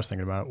way that I was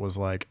thinking about it was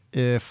like,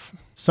 if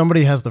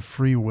somebody has the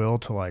free will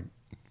to like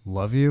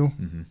love you,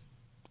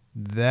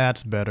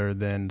 that's better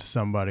than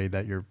somebody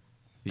that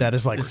that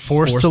is like It's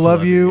forced forced to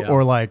love you, yeah.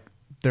 or like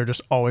they're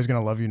just always going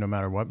to love you no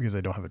matter what because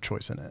they don't have a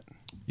choice in it.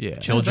 Yeah.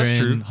 Children, that's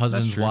true.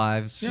 husbands, That's true.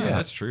 wives. Yeah,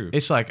 that's true.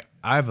 It's like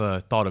I've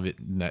thought of it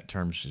in that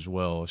terms as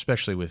well,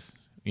 especially with,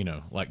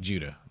 like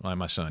Judah, like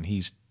my son.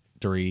 He's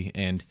 3,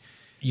 and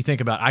you think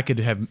about I could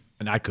have,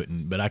 and I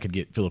couldn't, but I could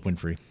get Philip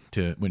Winfrey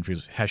to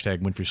Winfrey's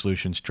 #Winfrey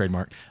Solutions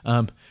trademark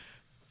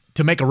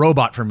to make a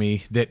robot for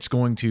me that's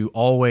going to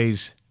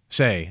always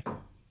say,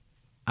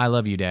 "I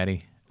love you,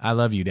 Daddy. I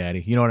love you,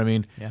 Daddy." You know what I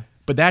mean? Yeah.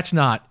 But that's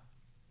not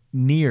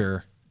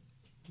near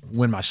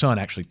when my son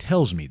actually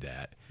tells me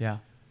that. Yeah.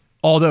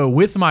 Although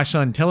with my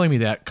son telling me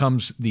that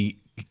comes the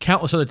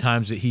countless other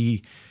times that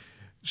he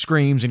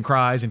screams and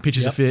cries and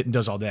pitches a Yep. fit and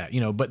does all that,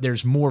 but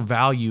there's more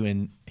value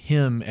in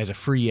him as a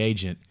free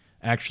agent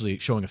actually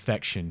showing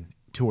affection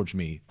towards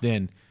me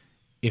than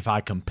if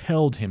I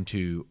compelled him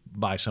to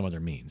by some other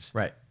means.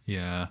 Right.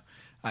 Yeah.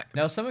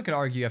 Now, someone could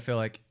argue, I feel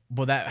like,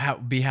 well,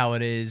 that be how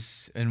it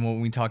is. And when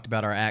we talked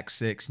about our Act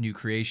 6 new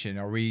creation,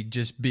 are we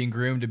just being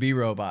groomed to be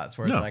robots?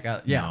 Where it's No. like,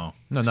 No. No,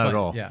 not Explain- at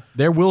all. Yeah.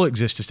 There will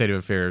exist a state of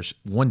affairs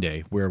one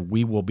day where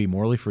we will be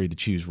morally free to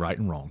choose right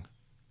and wrong,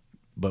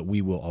 but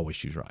we will always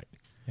choose right.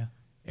 Yeah.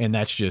 And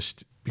that's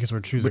just Because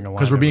we're choosing because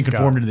we're alignment being with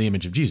conformed God. into the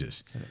image of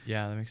Jesus.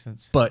 Yeah, that makes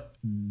sense. But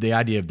the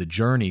idea of the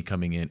journey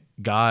coming in,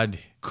 God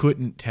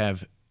couldn't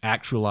have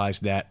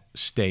actualized that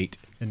state.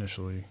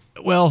 initially.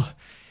 Well,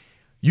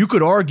 you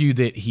could argue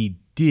that he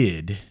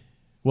did.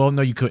 Well,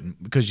 no, you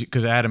couldn't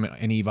because Adam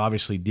and Eve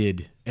obviously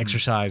did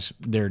exercise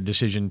their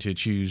decision to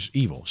choose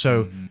evil.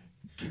 So,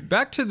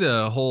 Back to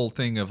the whole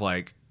thing of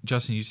like,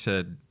 Justin, you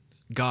said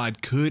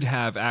God could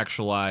have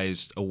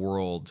actualized a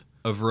world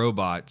of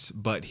robots,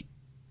 but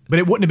but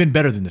it wouldn't have been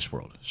better than this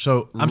world.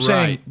 So I'm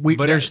saying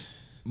but there's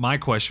my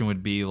question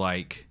would be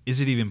like,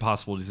 is it even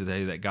possible to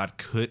say that God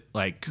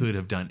could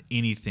have done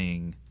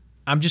anything?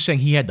 I'm just saying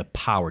he had the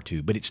power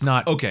to, but it's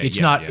not. Okay, it's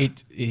yeah, not. yeah.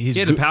 His He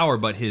had the power,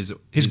 but his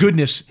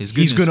goodness. his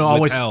He's goodness going to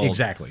always withheld-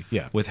 exactly.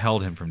 Yeah.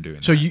 withheld him from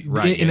doing So that. you,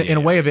 Right, in a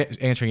way of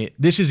answering it,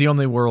 this is the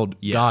only world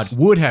Yes. God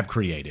would have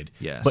created.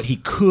 Yes. But he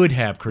could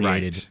have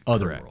created Right,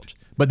 other correct. worlds.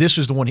 But this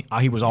is the one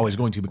he was always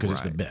going to because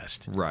it's the Right.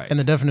 best. Right. And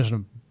the definition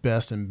of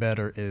best and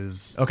better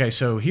is Okay,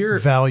 so here,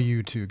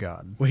 value to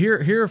God. well,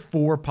 here are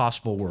 4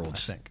 possible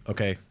worlds. I think.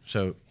 Okay,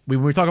 so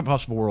when we talk about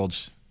possible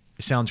worlds,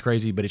 it sounds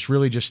crazy, but it's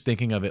really just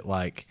thinking of it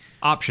like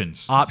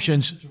Options.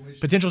 options,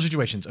 potential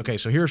situations. Okay,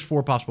 so here's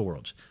 4 possible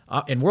worlds.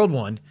 In world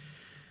 1,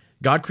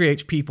 God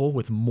creates people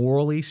with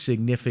morally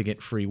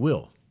significant free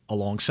will.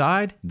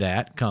 Alongside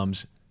that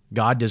comes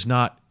God does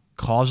not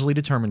causally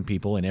determine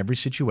people in every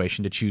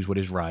situation to choose what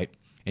is right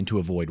and to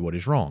avoid what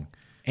is wrong.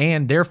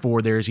 And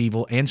therefore, there is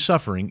evil and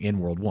suffering in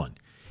world 1.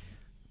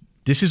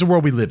 This is the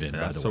world we live in, by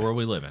That's the the way. world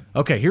we live in.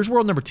 Okay, here's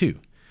world number 2.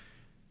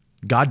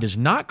 God does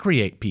not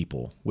create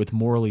people with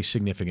morally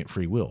significant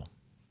free will.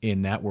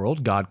 In that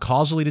world, God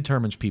causally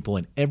determines people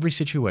in every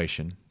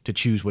situation to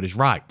choose what is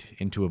right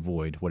and to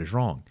avoid what is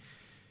wrong.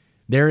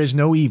 There is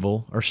no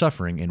evil or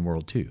suffering in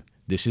world 2.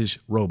 This is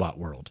robot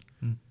world.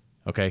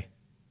 Okay?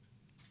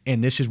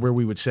 And this is where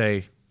we would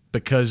say,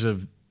 because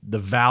of the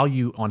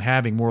value on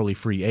having morally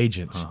free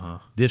agents,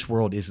 this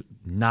world is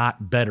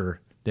not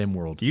better than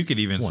world. You could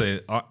even 1.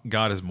 say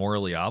God is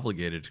morally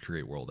obligated to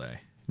create world A.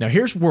 Now,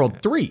 here's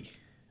world 3.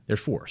 There's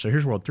 4. So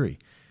here's world 3.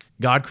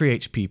 God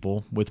creates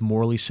people with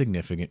morally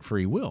significant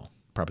free will.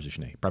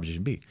 Proposition A.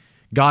 Proposition B.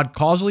 God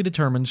causally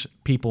determines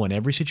people in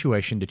every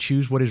situation to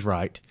choose what is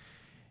right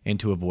and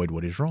to avoid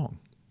what is wrong.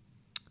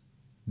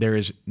 There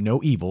is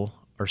no evil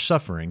or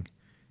suffering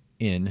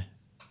in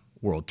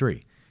world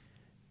 3.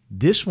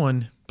 This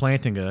one,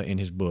 Plantinga, in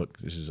his book,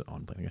 this is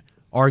on Plantinga,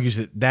 argues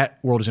that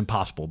world is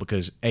impossible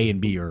because A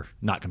and B are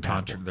not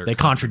compatible. They're They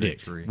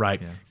contradict, contradictory,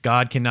 right? yeah.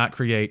 God cannot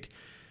create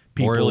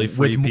people Morally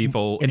free with,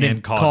 people and then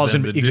and cause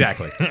them to do-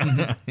 exactly.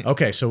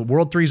 Okay, so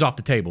world 3 is off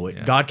the table.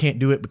 God can't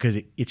do it because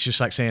it's just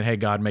like saying, "Hey,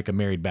 God, make a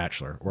married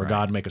bachelor," or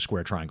 "God, make a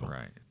square triangle."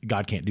 Right.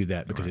 God can't do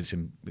that because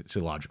it's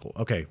illogical.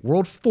 Okay,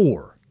 world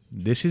 4.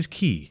 This is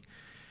key.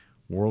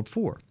 World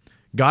 4.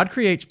 God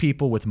creates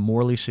people with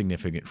morally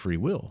significant free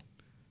will.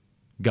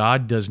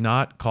 God does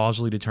not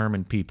causally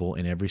determine people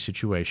in every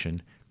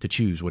situation to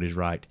choose what is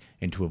right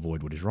and to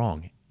avoid what is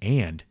wrong.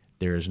 And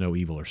there is no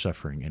evil or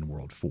suffering in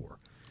world 4.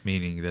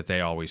 Meaning that they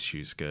always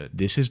choose good.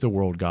 This is the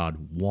world God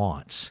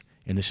wants,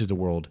 and this is the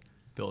world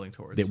Building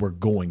towards. that we're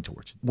going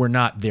towards. We're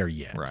not there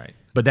yet. Right.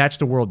 But that's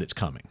the world that's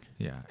coming.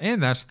 Yeah.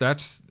 And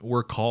that's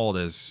we're called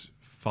as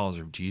followers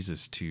of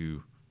Jesus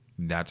to,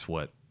 that's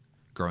what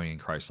growing in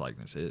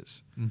Christ-likeness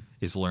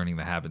is learning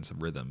the habits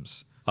and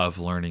rhythms of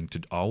learning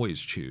to always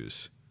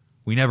choose.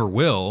 We never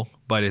will,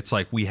 but it's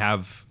like we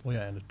have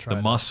and to try the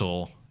to-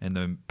 muscle and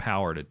the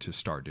power to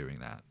start doing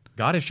that.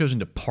 God has chosen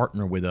to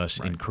partner with us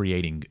in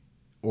creating,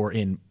 or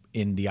in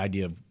the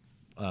idea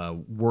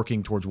of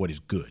working towards what is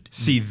good.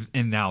 See,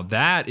 and now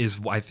that is,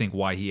 I think,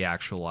 why he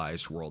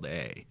actualized World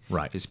A.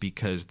 Right. Is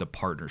because the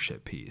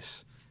partnership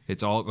piece. It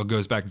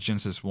goes back to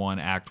Genesis 1,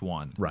 Act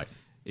 1. Right.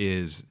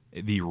 Is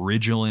the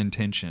original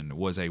intention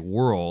was a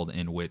world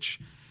in which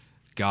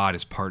God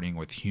is partnering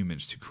with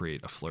humans to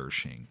create a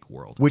flourishing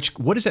world.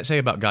 What does that say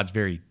about God's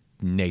very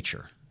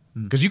nature?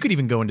 Because you could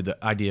even go into the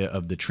idea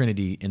of the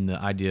Trinity and the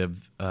idea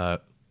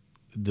of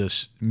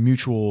this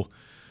mutual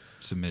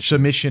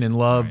submission and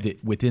love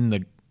that within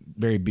the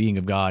very being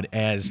of God,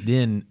 as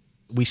then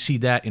we see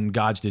that in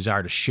God's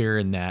desire to share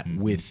in that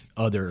with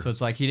other. So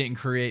it's like he didn't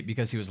create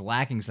because he was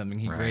lacking something.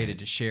 He Right. created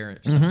to share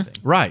something.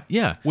 Right,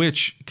 yeah.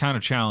 Which kind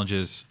of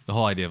challenges the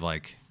whole idea of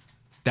like,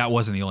 that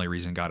wasn't the only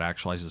reason God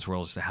actualized this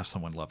world, is to have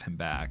someone love him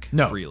back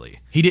freely.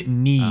 He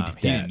didn't need that.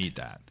 He didn't need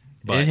that.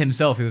 In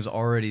himself, he was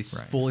already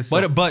fully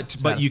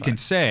But you can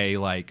say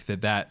like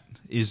that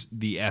is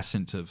the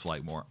essence of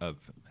like more of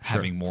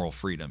having moral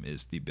freedom,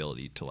 is the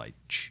ability to like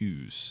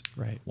choose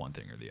one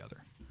thing or the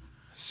other.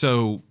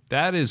 So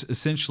that is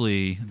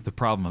essentially the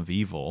problem of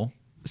evil.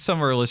 Some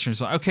of our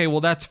listeners are like, okay, well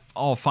that's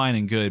all fine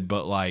and good,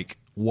 but like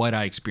what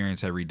I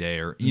experience every day,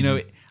 or you know,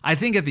 I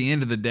think at the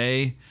end of the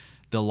day,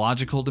 the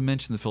logical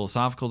dimension, the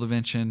philosophical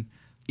dimension,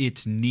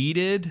 it's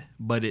needed,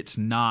 but it's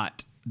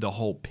not the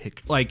whole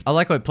picture. Like, I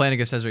like what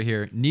Plantinga says right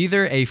here.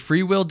 Neither a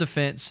free will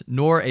defense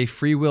nor a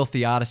free will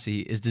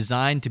theodicy is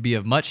designed to be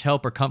of much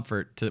help or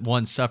comfort to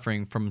one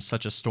suffering from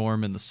such a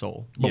storm in the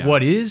soul. But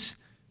what is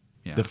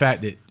Yeah. the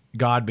fact that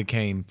God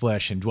became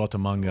flesh and dwelt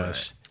among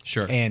us?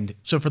 Sure. And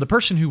so for the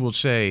person who will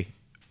say,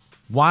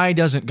 why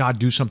doesn't God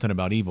do something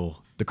about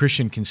evil? The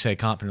Christian can say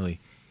confidently,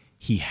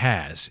 he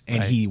has,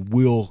 and he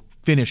will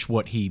finish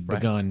what he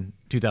begun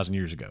 2,000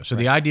 years ago. So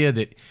the idea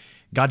that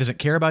God doesn't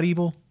care about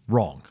evil,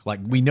 wrong.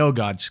 Like, we know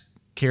God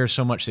cares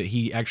so much that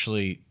he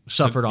actually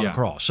suffered on the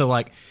cross. So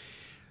like,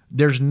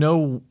 there's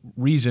no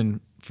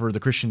reason for the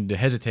Christian to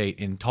hesitate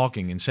in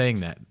talking and saying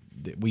that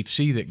we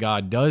see that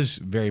God does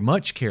very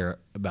much care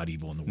about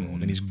evil in the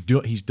world, and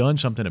he's done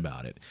something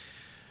about it.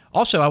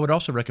 Also, I would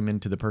also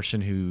recommend to the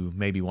person who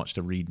maybe wants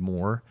to read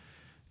more,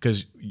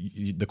 because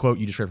the quote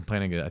you just read from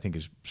Plantinga, I think,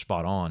 is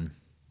spot on.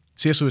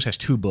 C.S. Lewis has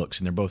 2 books,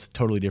 and they're both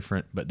totally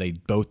different, but they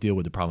both deal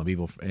with the problem of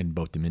evil in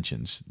both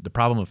dimensions. The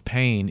Problem of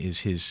Pain is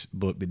his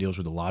book that deals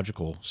with the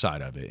logical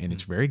side of it, and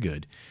it's very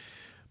good.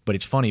 But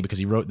it's funny because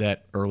he wrote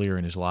that earlier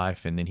in his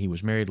life, and then he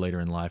was married later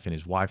in life, and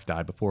his wife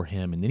died before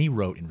him. And then he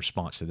wrote, in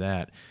response to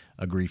that,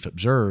 A Grief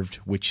Observed,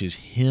 which is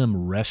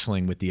him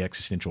wrestling with the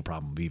existential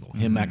problem of evil,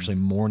 him actually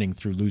mourning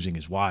through losing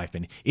his wife,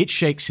 and it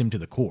shakes him to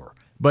the core.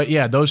 But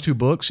yeah, those 2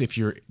 books, if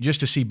you're just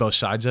to see both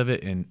sides of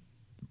it, and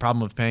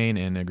Problem of Pain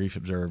and A Grief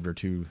Observed are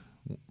 2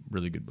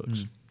 really good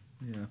books.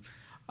 Yeah.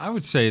 I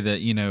would say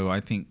that, you know,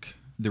 I think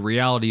the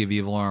reality of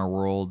evil in our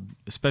world,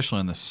 especially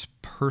on this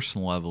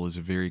personal level, is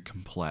very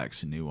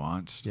complex and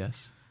nuanced.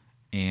 Yes.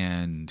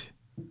 And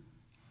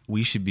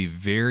we should be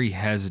very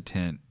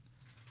hesitant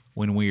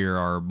when we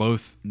are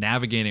both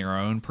navigating our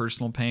own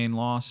personal pain,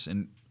 loss,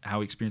 and how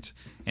we experience,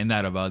 and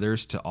that of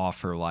others, to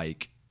offer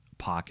like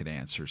pocket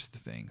answers to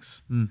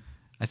things.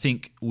 I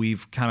think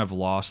we've kind of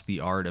lost the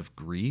art of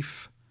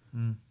grief.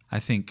 I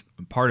think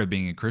part of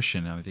being a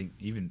Christian, I think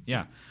even,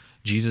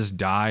 Jesus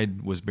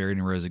died, was buried,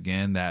 and rose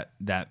again.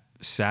 That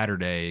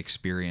Saturday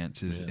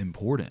experience is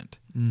important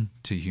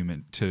to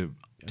human to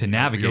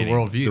navigate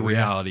worldview, the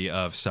reality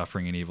of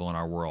suffering and evil in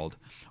our world.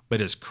 But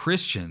as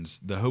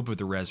Christians, the hope of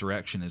the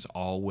resurrection is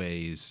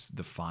always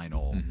the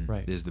final,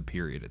 is the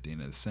period at the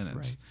end of the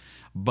sentence.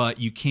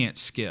 But you can't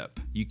skip,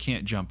 you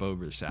can't jump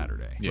over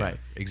Saturday. Right,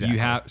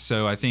 exactly.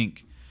 So I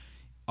think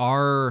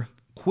our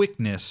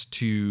quickness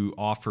to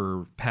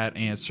offer pat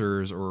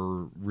answers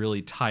or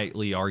really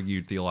tightly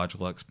argued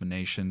theological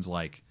explanations,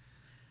 like,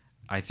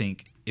 I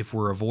think if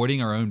we're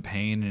avoiding our own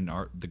pain and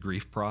the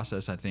grief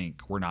process, I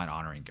think we're not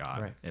honoring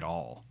God at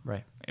all,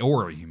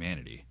 or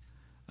humanity,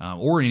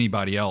 or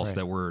anybody else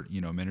that we're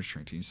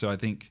ministering to. So I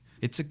think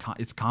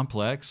it's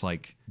complex.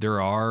 Like,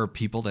 there are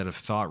people that have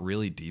thought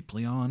really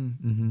deeply on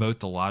both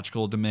the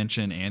logical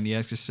dimension and the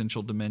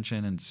existential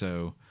dimension, and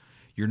so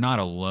you're not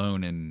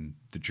alone in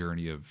the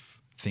journey of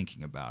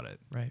thinking about it,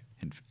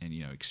 and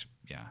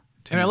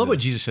And I love what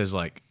Jesus says,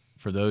 like,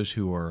 for those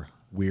who are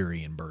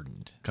weary and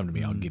burdened, come to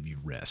me, I'll give you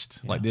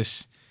rest. Like,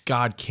 this,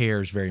 God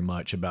cares very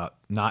much about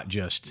not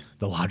just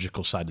the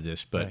logical side of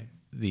this, but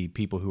the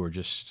people who are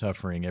just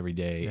suffering every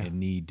day and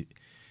need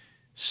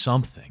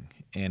something.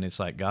 And it's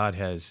like God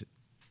has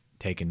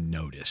taken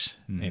notice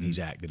and he's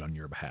acted on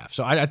your behalf.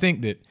 So I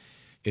think that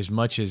as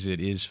much as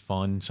it is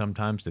fun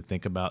sometimes to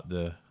think about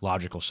the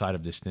logical side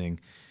of this thing,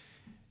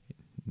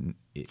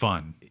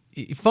 Fun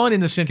fun in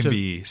the sense can of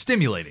be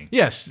stimulating.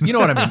 yes, you know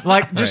what I mean,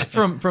 like just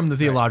from the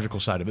theological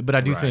side of it. But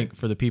I do Right. think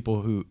for the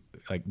people who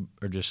like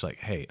are just like,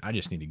 hey, I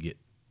just need to get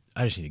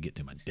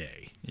through my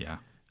day. Yeah.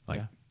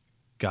 Like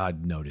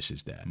God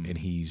notices that, and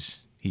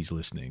He's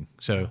listening.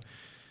 So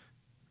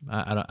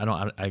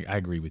I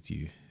agree with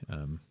you.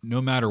 No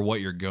matter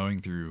what you're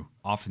going through,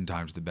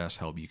 oftentimes the best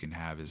help you can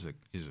have is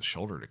a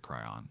shoulder to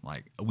cry on.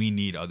 Like we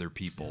need other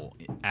people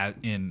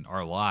in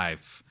our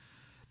life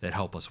that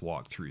help us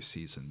walk through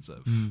seasons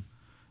of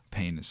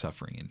pain and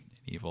suffering and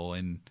evil.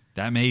 And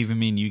that may even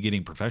mean you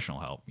getting professional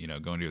help,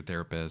 going to a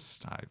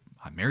therapist.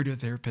 I'm married to a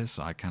therapist,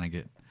 so I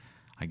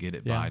get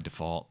it by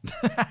default.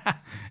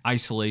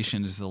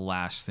 Isolation is the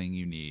last thing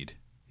you need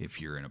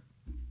if you're in a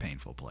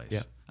painful place.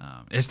 Yeah.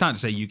 It's not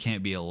to say you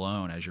can't be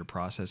alone as you're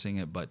processing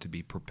it, but to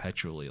be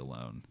perpetually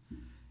alone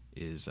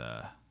is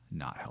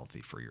not healthy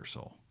for your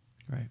soul.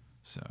 Right.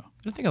 So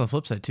I think on the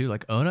flip side too,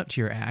 like own up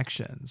to your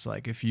actions.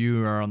 Like if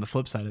you are on the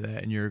flip side of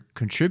that and you're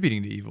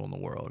contributing to evil in the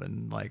world,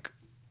 and like,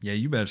 yeah,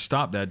 you better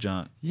stop that,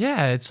 John.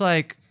 yeah, it's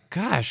like,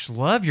 gosh,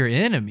 love your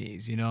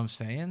enemies. You know what I'm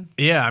saying?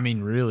 Yeah, I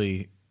mean,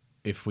 really,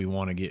 if we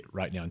want to get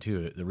right down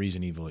to it, the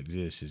reason evil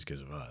exists is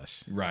because of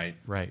us. Right.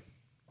 Right.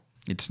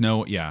 It's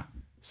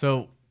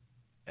So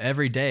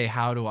every day,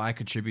 how do I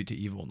contribute to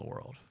evil in the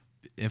world?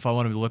 If I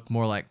want to look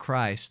more like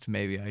Christ,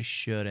 maybe I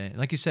shouldn't.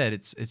 Like you said,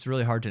 it's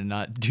really hard to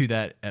not do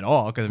that at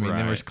all, because then we're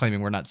Right. just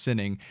claiming we're not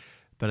sinning.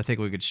 But I think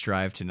we could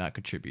strive to not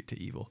contribute to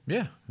evil.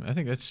 Yeah, I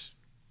think that's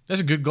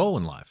a good goal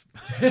in life.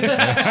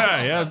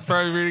 yeah, it's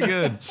probably really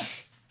good.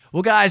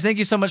 Well, guys, thank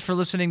you so much for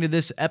listening to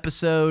this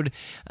episode.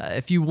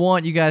 If you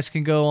want, you guys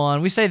can go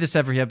on. We say this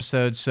every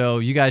episode, so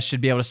you guys should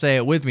be able to say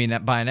it with me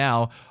by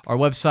now. Our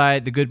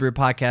website,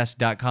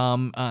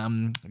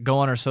 thegoodbrewpodcast.com. Go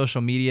on our social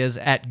medias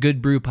at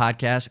Good Brew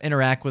Podcast.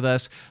 Interact with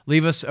us.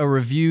 Leave us a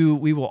review.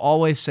 We will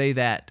always say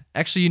that.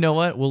 Actually, you know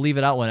what? We'll leave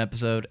it out one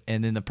episode,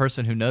 and then the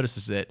person who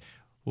notices it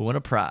will win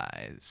a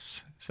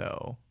prize.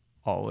 So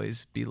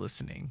always be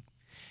listening.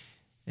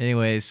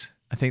 Anyways,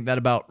 I think that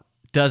about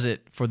does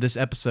it for this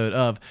episode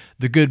of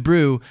The Good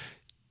Brew.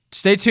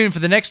 Stay tuned for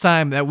the next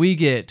time that we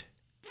get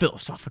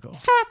philosophical.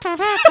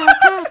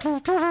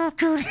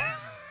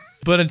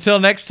 But until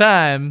next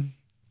time,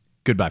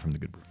 Goodbye from the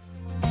Good Brew.